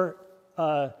more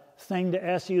thing to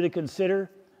ask you to consider.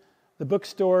 The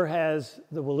bookstore has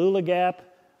the Wallula Gap,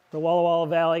 the Walla Walla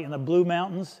Valley, and the Blue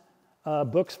Mountains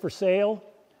books for sale.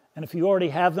 And if you already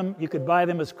have them, you could buy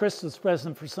them as Christmas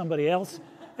present for somebody else.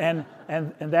 And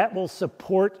that will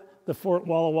support the Fort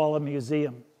Walla Walla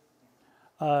Museum.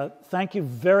 Thank you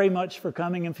very much for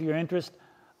coming and for your interest.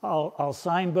 I'll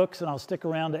sign books and I'll stick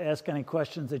around to ask any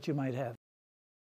questions that you might have.